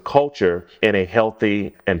expressions of culture in a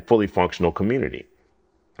healthy and fully functional community.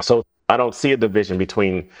 So I don't see a division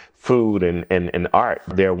between food and art.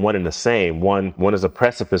 They're one and the same. One is a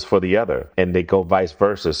precipice for the other, and they go vice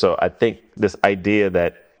versa. So I think this idea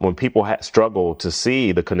that when people struggle to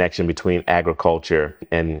see the connection between agriculture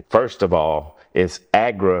and, first of all, it's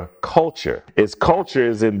agriculture. Its culture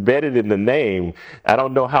is embedded in the name. I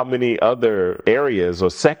don't know how many other areas or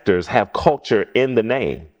sectors have culture in the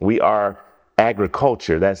name. We are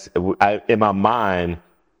agriculture. That's in my mind,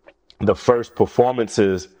 the first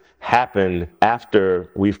performances happened after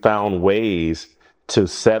we found ways to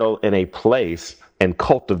settle in a place and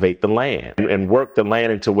cultivate the land and work the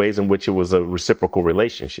land into ways in which it was a reciprocal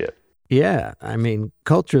relationship. Yeah, I mean,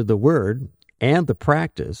 culture, the word, and the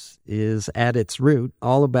practice is at its root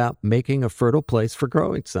all about making a fertile place for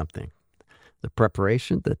growing something. The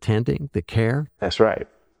preparation, the tending, the care. That's right.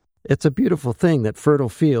 It's a beautiful thing that fertile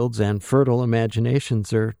fields and fertile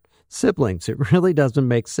imaginations are siblings. It really doesn't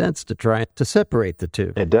make sense to try to separate the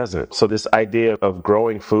two. It doesn't. So this idea of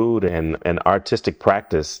growing food and artistic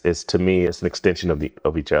practice is, to me, it's an extension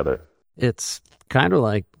of each other. It's kind of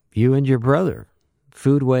like you and your brother.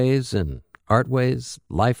 Food ways and art ways,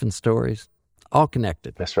 life and stories, all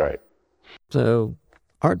connected. That's right. So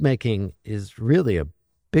art making is really a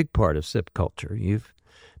big part of SIPP culture. You've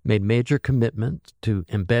made major commitment to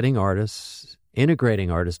embedding artists, integrating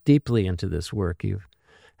artists deeply into this work. You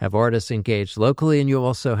have artists engaged locally, and you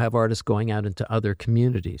also have artists going out into other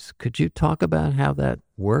communities. Could you talk about how that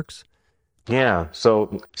works? Yeah.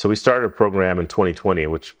 So we started a program in 2020,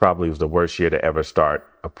 which probably was the worst year to ever start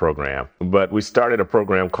a program. But we started a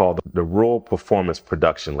program called the Rural Performance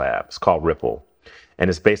Production Lab. It's called Ripple. And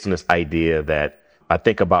it's based on this idea that I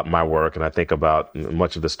think about my work and I think about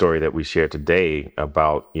much of the story that we shared today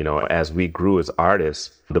about, as we grew as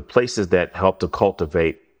artists, the places that helped to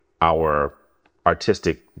cultivate our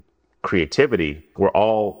artistic creativity were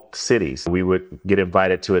all cities. We would get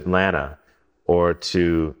invited to Atlanta or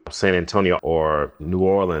to San Antonio or New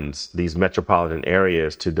Orleans, these metropolitan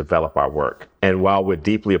areas, to develop our work. And while we're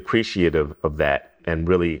deeply appreciative of that and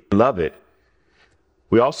really love it,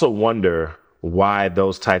 we also wonder why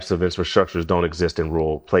those types of infrastructures don't exist in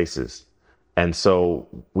rural places. And so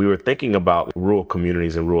we were thinking about rural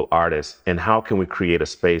communities and rural artists, and how can we create a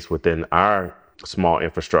space within our small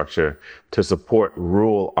infrastructure to support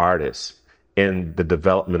rural artists in the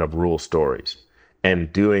development of rural stories,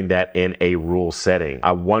 and doing that in a rural setting.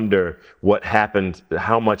 I wonder what happened,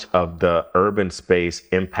 how much of the urban space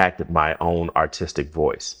impacted my own artistic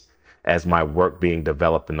voice. as my work being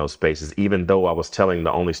developed in those spaces, even though I was telling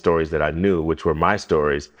the only stories that I knew, which were my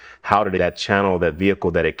stories. How did that channel, that vehicle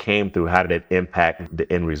that it came through, how did it impact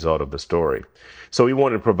the end result of the story? So we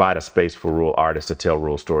wanted to provide a space for rural artists to tell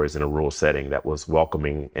rural stories in a rural setting that was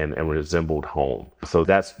welcoming and resembled home. So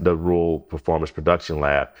that's the Rural Performance Production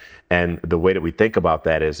Lab. And the way that we think about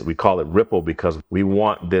that is we call it Ripple because we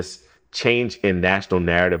want this change in national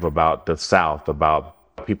narrative about the South,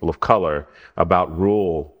 about people of color, about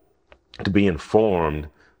rural, to be informed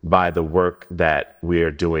by the work that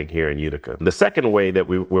we're doing here in Utica. The second way that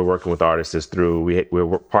we're working with artists is through, we're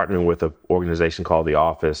partnering with an organization called The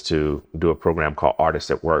Office to do a program called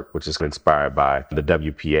Artists at Work, which is inspired by the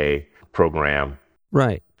WPA program.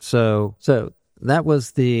 Right. So that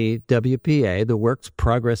was the WPA, the Works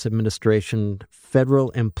Progress Administration Federal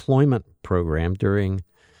Employment Program during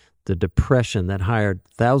the Depression that hired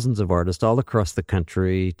thousands of artists all across the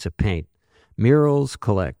country to paint murals,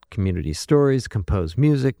 collect community stories, compose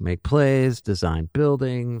music, make plays, design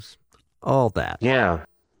buildings, all that. Yeah.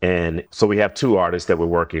 And so we have two artists that we're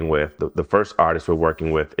working with. The first artist we're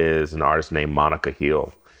working with is an artist named Monica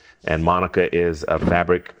Hill. And Monica is a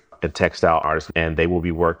fabric and textile artist, and they will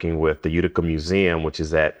be working with the Utica Museum, which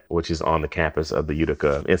is on the campus of the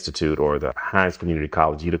Utica Institute or the Hines Community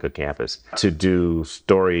College Utica campus, to do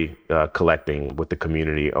story collecting with the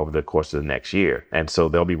community over the course of the next year. And so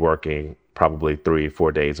they'll be working probably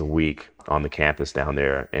 3-4 days a week on the campus down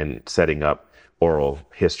there and setting up oral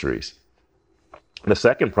histories. The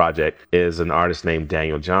second project is an artist named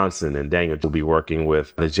Daniel Johnson, and Daniel will be working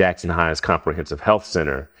with the Jackson Hines Comprehensive Health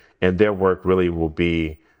Center, and their work really will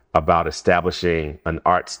be about establishing an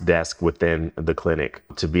arts desk within the clinic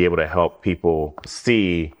to be able to help people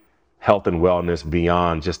see health and wellness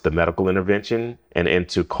beyond just the medical intervention and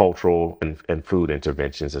into cultural and food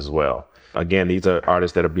interventions as well. Again, these are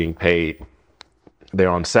artists that are being paid. They're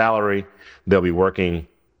on salary. They'll be working,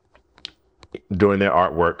 doing their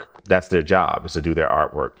artwork. That's their job, is to do their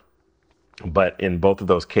artwork. But in both of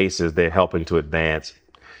those cases, they're helping to advance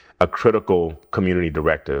a critical community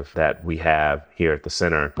directive that we have here at the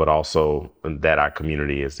center, but also that our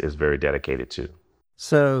community is very dedicated to.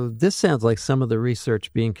 So this sounds like some of the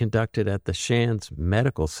research being conducted at the Shands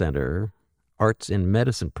Medical Center Arts in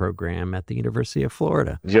Medicine program at the University of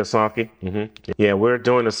Florida. Giasanki? Mm-hmm. Yeah, we're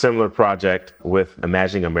doing a similar project with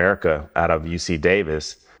Imagining America out of UC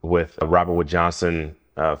Davis with a Robert Wood Johnson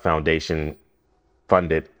Foundation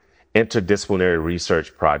funded interdisciplinary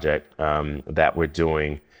research project that we're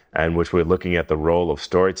doing, in which we're looking at the role of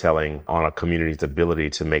storytelling on a community's ability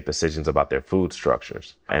to make decisions about their food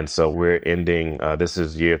structures. And so we're ending, this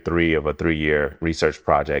is year 3 of a 3-year research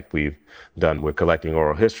project. We're collecting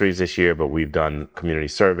oral histories this year, but we've done community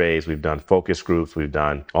surveys, we've done focus groups, we've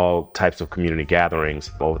done all types of community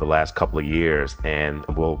gatherings over the last couple of years. And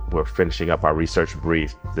we're finishing up our research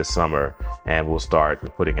brief this summer, and we'll start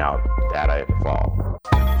putting out data in the fall.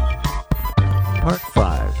 Part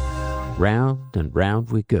 5. Round and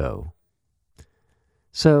round we go.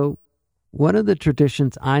 So, one of the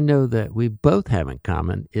traditions I know that we both have in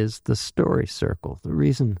common is the story circle. The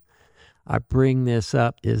reason I bring this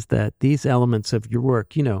up is that these elements of your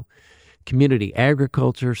work, community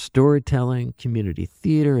agriculture, storytelling, community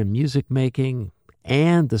theater, and music making,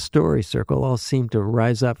 and the story circle all seem to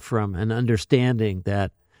rise up from an understanding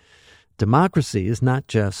that democracy is not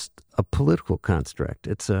just a political construct.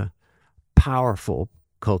 It's a powerful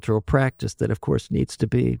cultural practice that, of course, needs to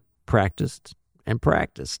be practiced,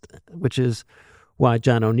 which is why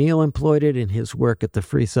John O'Neill employed it in his work at the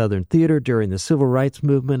Free Southern Theater during the Civil Rights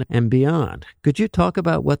Movement and beyond. Could you talk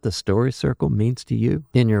about what the story circle means to you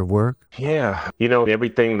in your work? Yeah.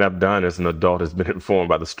 Everything that I've done as an adult has been informed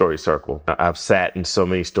by the story circle. I've sat in so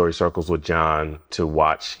many story circles with John to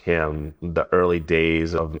watch him, the early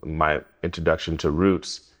days of my introduction to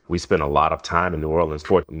Roots. We spent a lot of time in New Orleans.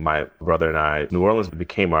 For my brother and I, New Orleans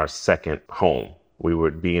became our second home. We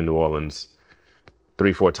would be in New Orleans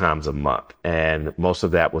 3-4 times a month. And most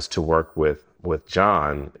of that was to work with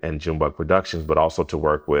John and Junebug Productions, but also to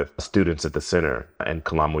work with students at the center and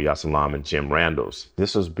Kalamu Yasalam and Jim Randalls.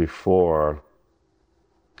 This was before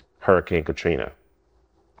Hurricane Katrina.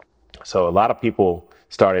 So a lot of people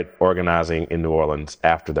started organizing in New Orleans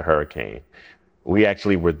after the hurricane. We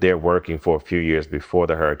actually were there working for a few years before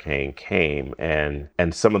the hurricane came, and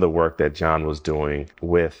some of the work that John was doing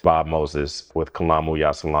with Bob Moses, with Kalamu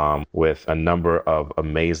Yasalam, with a number of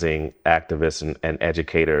amazing activists and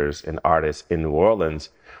educators and artists in New Orleans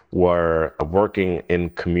were working in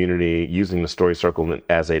community, using the story circle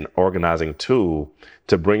as an organizing tool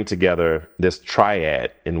to bring together this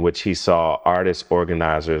triad in which he saw artists,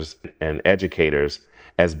 organizers, and educators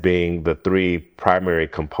as being the three primary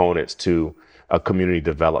components to a community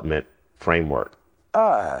development framework.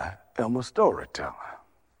 I am a storyteller.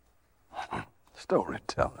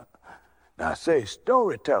 Storyteller. Now I say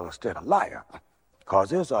storyteller instead of liar, because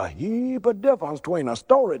there's a heap of difference between a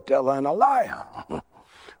storyteller and a liar.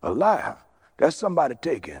 A liar, that's somebody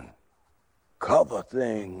taking cover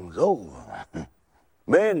things over,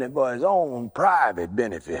 mainly for his own private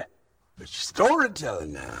benefit. But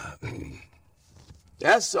storytelling now,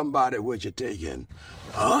 that's somebody which you're taking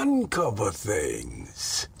uncover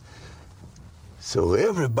things so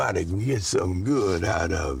everybody can get some good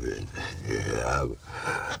out of it. Yeah,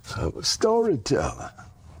 I'm a storyteller.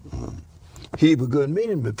 Heap of good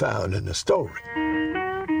meaning be found in the story.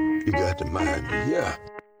 You got the mind to hear.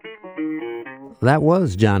 That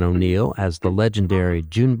was John O'Neill as the legendary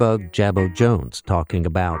Junebug Jabbo Jones talking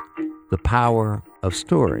about the power of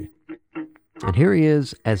story. And here he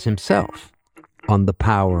is as himself on the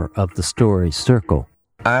power of the story circle.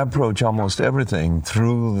 I approach almost everything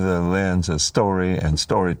through the lens of story and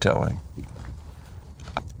storytelling.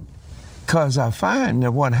 Because I find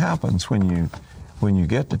that what happens when you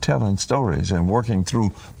get to telling stories and working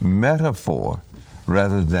through metaphor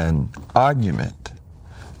rather than argument,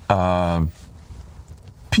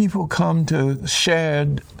 people come to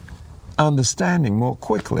shared understanding more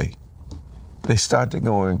quickly. They start to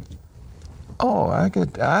going, oh, I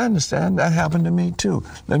understand. That happened to me too.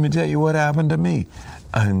 Let me tell you what happened to me.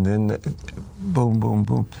 And then boom, boom,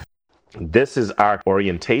 boom. This is our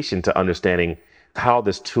orientation to understanding how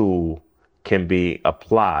this tool can be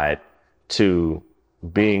applied to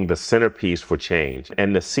being the centerpiece for change.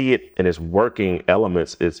 And to see it in its working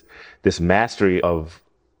elements is this mastery of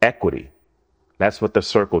equity. That's what the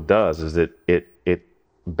circle does, is it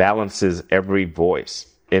balances every voice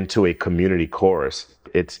into a community chorus.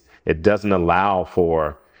 It doesn't allow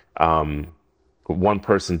for one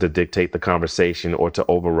person to dictate the conversation or to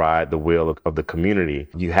override the will of the community.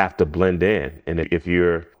 You have to blend in. And if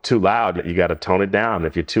you're too loud, you got to tone it down.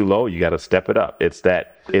 If you're too low, you got to step it up. It's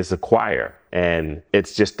a choir. And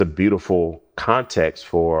it's just a beautiful context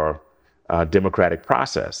for a democratic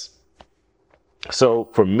process. So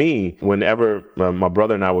for me, whenever my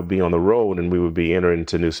brother and I would be on the road and we would be entering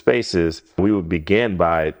into new spaces, we would begin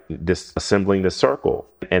by disassembling the circle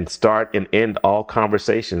and start and end all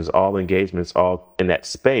conversations, all engagements, all in that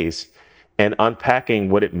space, and unpacking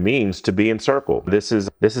what it means to be in circle. This is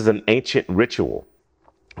an ancient ritual.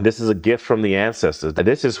 This is a gift from the ancestors.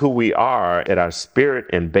 This is who we are at our spirit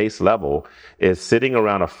and base level, is sitting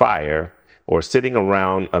around a fire or sitting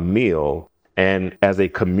around a meal, and as a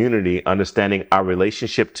community, understanding our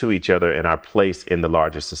relationship to each other and our place in the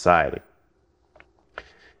larger society.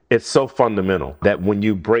 It's so fundamental that when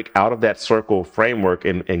you break out of that circle framework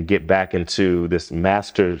and get back into this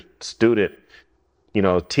master-student,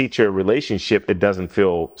 teacher relationship, it doesn't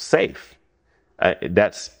feel safe.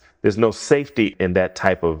 There's no safety in that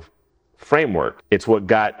type of framework. It's what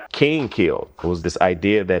got King killed. It was this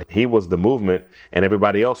idea that he was the movement and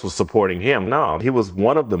everybody else was supporting him. No, he was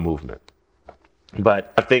one of the movement.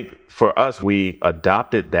 But I think for us, we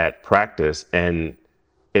adopted that practice and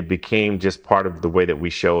it became just part of the way that we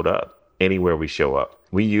showed up anywhere we show up.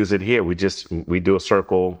 We use it here. We do a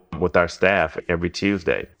circle with our staff every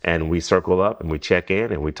Tuesday, and we circle up and we check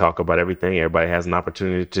in and we talk about everything. Everybody has an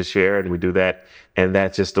opportunity to share, and we do that. And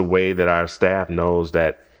that's just the way that our staff knows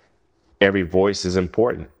that every voice is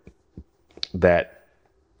important, that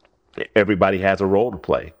everybody has a role to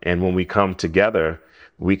play. And when we come together,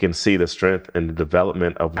 we can see the strength and the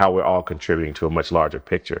development of how we're all contributing to a much larger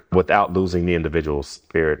picture without losing the individual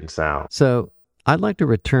spirit and sound. So I'd like to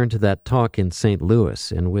return to that talk in St.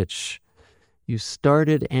 Louis in which you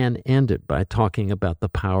started and ended by talking about the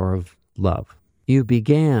power of love. You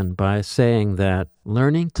began by saying that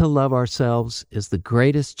learning to love ourselves is the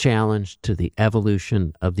greatest challenge to the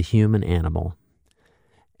evolution of the human animal.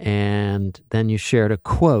 And then you shared a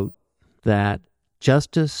quote that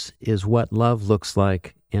justice is what love looks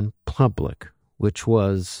like in public, which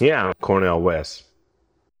was... Yeah, Cornel West.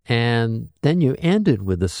 And then you ended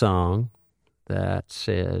with a song that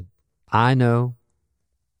said, I know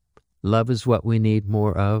love is what we need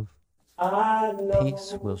more of. I know.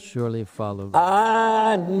 Peace will surely follow.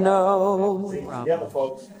 I know. Together,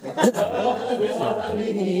 folks.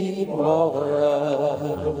 Need more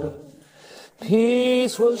of.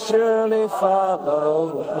 Peace will surely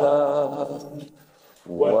follow love.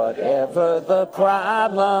 Whatever the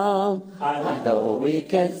problem, I know we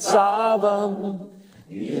can solve them.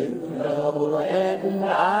 You know and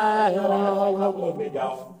I know.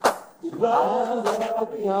 Love,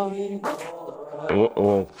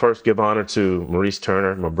 Well, first give honor to Maurice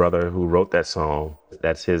Turner, my brother, who wrote that song.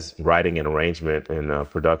 That's his writing and arrangement and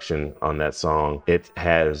production on that song. It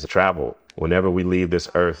has traveled. Whenever we leave this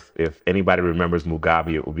earth, if anybody remembers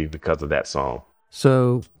Mugabe, it will be because of that song.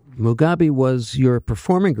 So Mugabe was your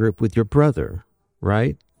performing group with your brother,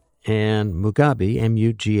 right? And Mugabe,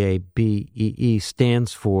 M-U-G-A-B-E-E,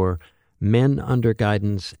 stands for Men Under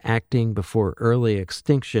Guidance Acting Before Early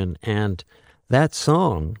Extinction. And that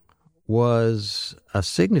song was a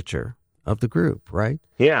signature of the group, right?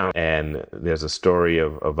 Yeah, and there's a story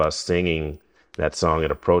of us singing that song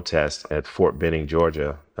at a protest at Fort Benning,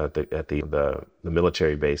 Georgia, at the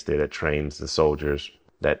military base there that trains the soldiers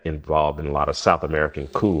that involved in a lot of South American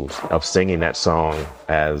coups, of singing that song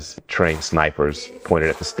as trained snipers pointed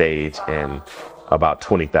at the stage and about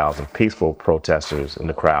 20,000 peaceful protesters in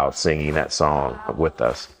the crowd singing that song with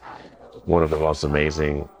us. One of the most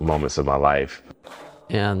amazing moments of my life.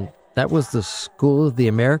 And that was the School of the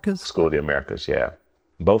Americas? School of the Americas, yeah.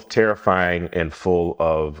 Both terrifying and full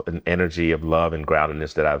of an energy of love and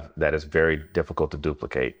groundedness that is very difficult to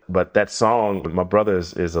duplicate. But that song, my brother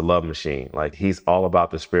is a love machine. Like, he's all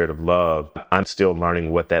about the spirit of love. I'm still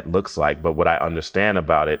learning what that looks like, but what I understand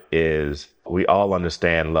about it is we all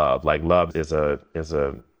understand love. Like, love is a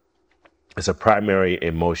primary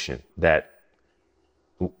emotion that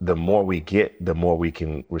the more we get, the more we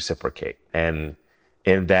can reciprocate. And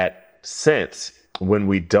in that sense, when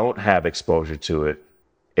we don't have exposure to it,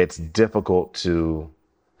 it's difficult to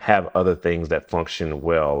have other things that function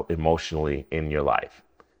well emotionally in your life.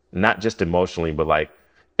 Not just emotionally, but like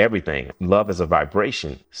everything. Love is a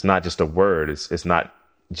vibration. It's not just a word. It's not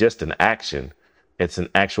just an action. It's an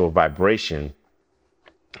actual vibration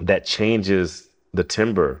that changes the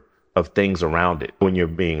timbre of things around it. When you're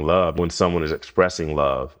being loved, when someone is expressing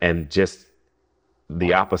love, and just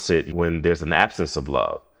the opposite when there's an absence of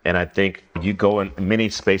love. And I think you go in many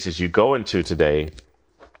spaces you go into today,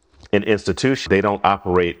 in institutions, they don't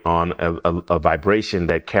operate on a vibration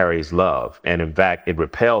that carries love. And in fact, it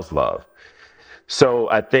repels love. So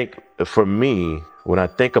I think for me, when I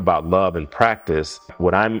think about love and practice,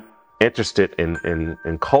 what I'm interested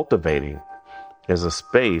in cultivating is a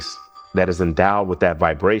space that is endowed with that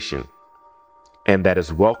vibration and that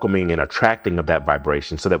is welcoming and attracting of that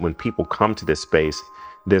vibration, so that when people come to this space,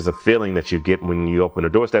 there's a feeling that you get when you open the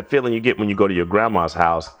door. It's that feeling you get when you go to your grandma's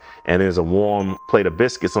house and there's a warm plate of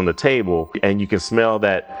biscuits on the table and you can smell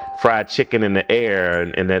that fried chicken in the air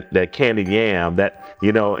and that candied yam, that,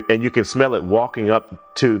 you know, and you can smell it walking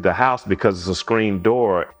up to the house because it's a screen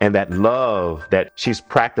door, and that love that she's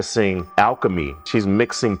practicing alchemy. She's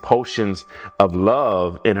mixing potions of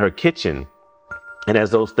love in her kitchen. And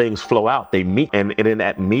as those things flow out, they meet, and in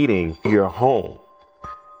that meeting, you're home.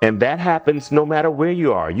 And that happens no matter where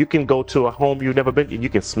you are. You can go to a home you've never been to. You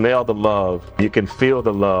can smell the love. You can feel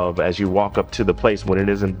the love as you walk up to the place when it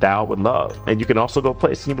is endowed with love. And you can also go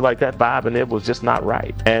places and be like, that vibe and it was just not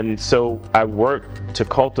right. And so I work to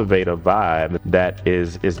cultivate a vibe that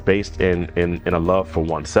is based in a love for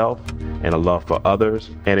oneself and a love for others,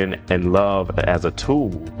 and in love as a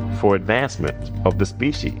tool for advancement of the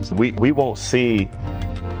species. We won't see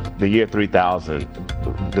the year 3000,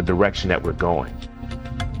 the direction that we're going,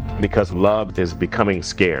 because love is becoming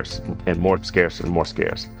scarce and more scarce and more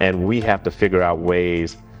scarce. And we have to figure out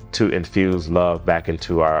ways to infuse love back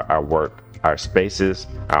into our work, our spaces,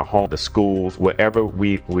 our home, the schools, wherever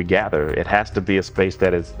we gather. It has to be a space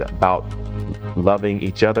that is about loving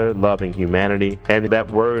each other, loving humanity. And that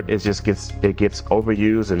word gets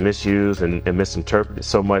overused and misused and misinterpreted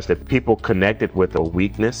so much that people connect it with a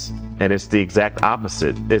weakness. And it's the exact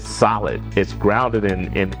opposite. It's solid. It's grounded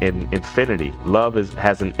in infinity. Love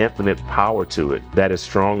has an infinite power to it that is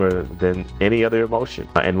stronger than any other emotion.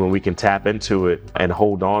 And when we can tap into it and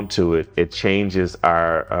hold on to it, it changes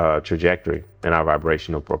our trajectory and our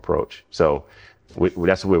vibrational approach. So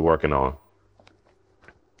that's what we're working on.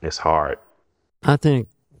 It's hard. I think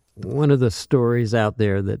one of the stories out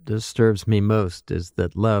there that disturbs me most is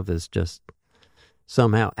that love is just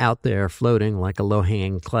somehow out there floating like a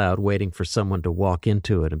low-hanging cloud, waiting for someone to walk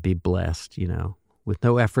into it and be blessed, with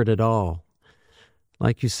no effort at all.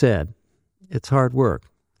 Like you said, it's hard work.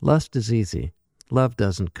 Lust is easy. Love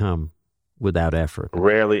doesn't come without effort.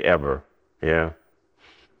 Rarely ever, yeah.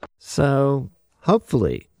 So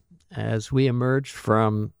hopefully, as we emerge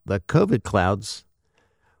from the COVID clouds,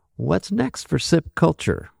 what's next for SIPP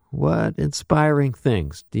culture? What inspiring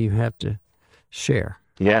things do you have to share?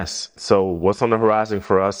 Yes. So what's on the horizon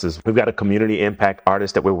for us is we've got a community impact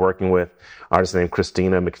artist that we're working with, artist named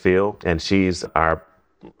Christina McPhail, and she's our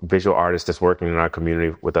visual artist that's working in our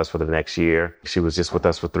community with us for the next year. She was just with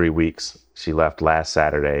us for 3 weeks. She left last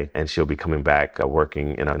Saturday, and she'll be coming back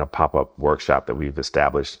working in a pop-up workshop that we've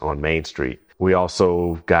established on Main Street. We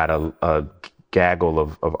also got a gaggle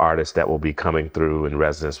of artists that will be coming through in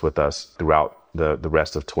residence with us throughout the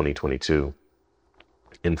rest of 2022.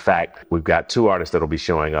 In fact, we've got 2 artists that will be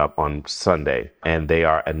showing up on Sunday, and they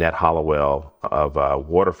are Annette Hollowell of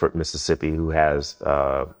Waterford, Mississippi, who has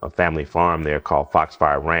a family farm there called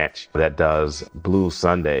Foxfire Ranch that does blues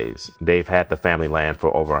Sundays. They've had the family land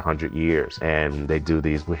for over 100 years, and they do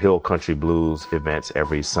these hill country blues events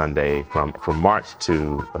every Sunday from March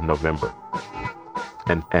to November.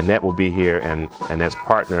 And Annette will be here, and Annette's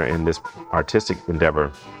partner in this artistic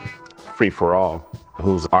endeavor, Free for All,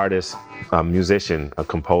 who's an artist, a musician, a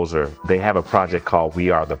composer. They have a project called We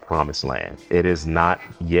Are the Promised Land. It is not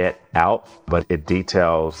yet out, but it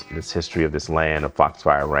details this history of this land, of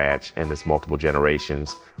Foxfire Ranch, and its multiple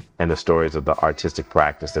generations, and the stories of the artistic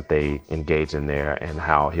practice that they engage in there, and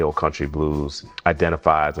how Hill Country Blues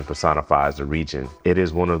identifies and personifies the region. It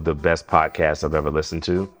is one of the best podcasts I've ever listened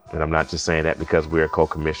to, and I'm not just saying that because we're a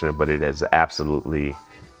co-commissioner, but it is absolutely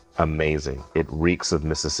amazing. It reeks of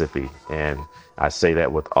Mississippi, and I say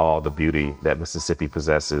that with all the beauty that Mississippi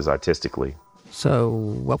possesses artistically. So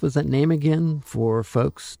what was that name again for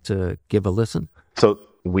folks to give a listen? So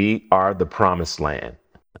We Are the Promised Land.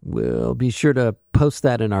 We'll be sure to post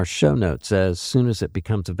that in our show notes as soon as it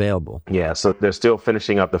becomes available. Yeah, so they're still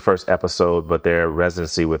finishing up the first episode, but their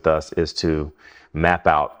residency with us is to map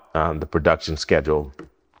out the production schedule,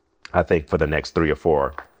 I think, for the next 3 or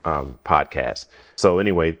 4 podcasts. So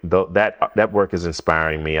anyway, that work is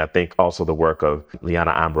inspiring me. I think also the work of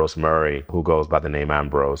Liana Ambrose Murray, who goes by the name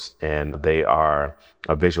Ambrose, and they are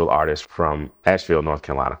a visual artist from Asheville, North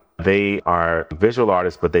Carolina. They are visual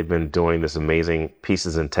artists, but they've been doing this amazing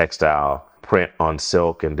pieces in textile, print on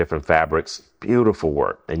silk and different fabrics. Beautiful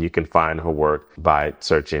work. And you can find her work by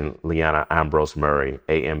searching Liana Ambrose Murray,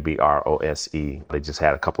 Ambrose. They just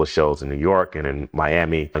had a couple of shows in New York and in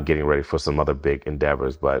Miami and getting ready for some other big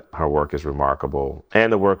endeavors, but her work is remarkable.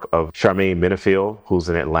 And the work of Charmaine Minifield, who's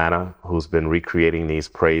in Atlanta, who's been recreating these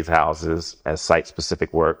praise houses as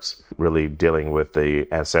site-specific works, really dealing with the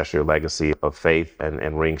ancestral legacy of faith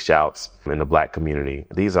and ring shouts in the Black community.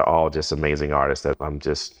 These are all just amazing artists that I'm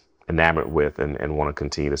just enamored with and want to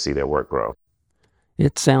continue to see their work grow.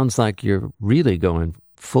 It sounds like you're really going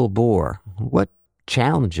full bore. What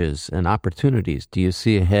challenges and opportunities do you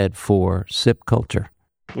see ahead for SIPP culture?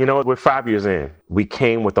 You know, we're 5 years in. We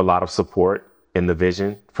came with a lot of support in the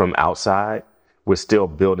vision from outside. We're still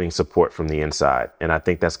building support from the inside. And I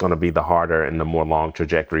think that's going to be the harder and the more long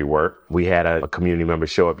trajectory work. We had a community member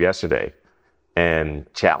show up yesterday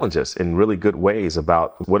and challenge us in really good ways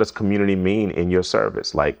about what does community mean in your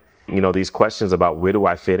service? Like, you know, these questions about where do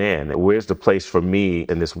I fit in? Where's the place for me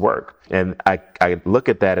in this work? And I look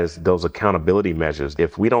at that as those accountability measures.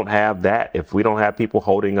 If we don't have that, if we don't have people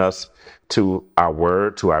holding us to our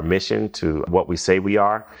word, to our mission, to what we say we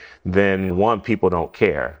are, then 1, people don't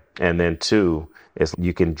care. And then 2, is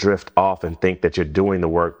you can drift off and think that you're doing the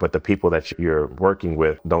work, but the people that you're working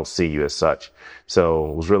with don't see you as such.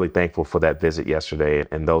 So I was really thankful for that visit yesterday.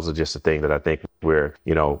 And those are just the things that I think we're,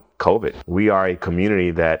 COVID. We are a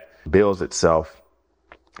community that builds itself,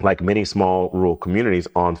 like many small rural communities,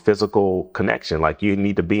 on physical connection. Like, you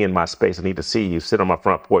need to be in my space. I need to see you. Sit on my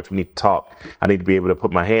front porch. We need to talk. I need to be able to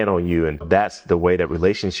put my hand on you. And that's the way that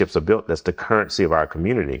relationships are built. That's the currency of our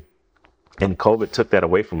community. And COVID took that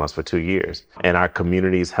away from us for 2 years. And our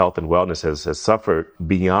community's health and wellness has suffered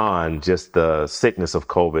beyond just the sickness of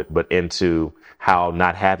COVID, but into how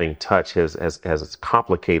not having touch has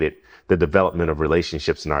complicated the development of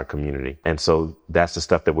relationships in our community. And so that's the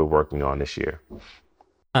stuff that we're working on this year.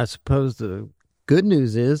 I suppose the good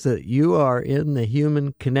news is that you are in the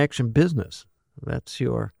human connection business. That's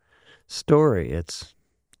your story. It's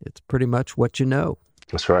pretty much what you know.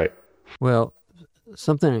 That's right. Well,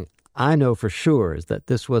 something I know for sure is that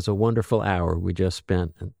this was a wonderful hour we just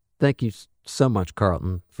spent. And thank you so much,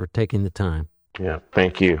 Carlton, for taking the time. Yeah,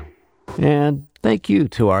 thank you. And thank you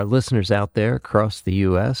to our listeners out there across the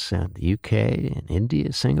U.S. and the U.K. and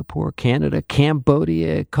India, Singapore, Canada,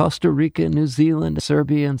 Cambodia, Costa Rica, New Zealand,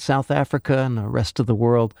 Serbia, and South Africa, and the rest of the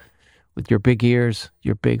world, with your big ears,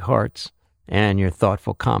 your big hearts, and your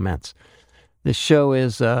thoughtful comments. This show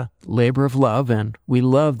is a labor of love, and we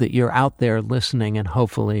love that you're out there listening and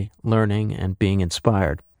hopefully learning and being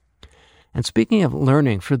inspired. And speaking of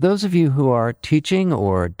learning, for those of you who are teaching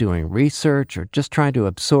or doing research or just trying to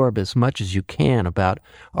absorb as much as you can about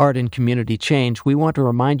art and community change, we want to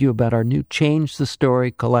remind you about our new Change the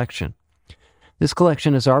Story collection. This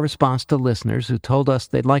collection is our response to listeners who told us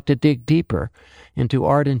they'd like to dig deeper into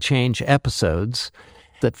Art and Change episodes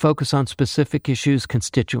that focus on specific issues,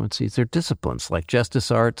 constituencies, or disciplines like justice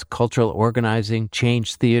arts, cultural organizing,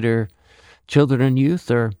 change theater, children and youth,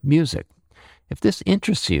 or music. If this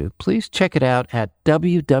interests you, please check it out at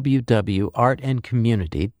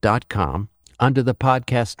www.artandcommunity.com under the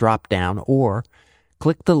podcast drop-down, or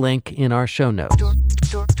click the link in our show notes.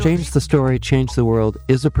 Change the Story, Change the World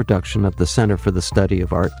is a production of the Center for the Study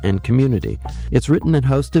of Art and Community. It's written and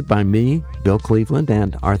hosted by me, Bill Cleveland,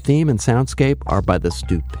 and our theme and soundscape are by the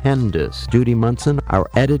stupendous Judy Munson. Our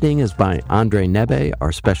editing is by Andre Nebe.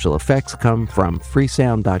 Our special effects come from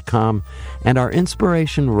freesound.com, and our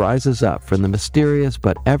inspiration rises up from the mysterious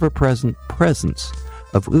but ever-present presence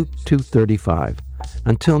of Oop 235.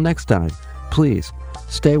 Until next time, please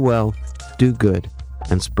stay well, do good,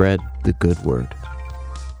 and spread the good word.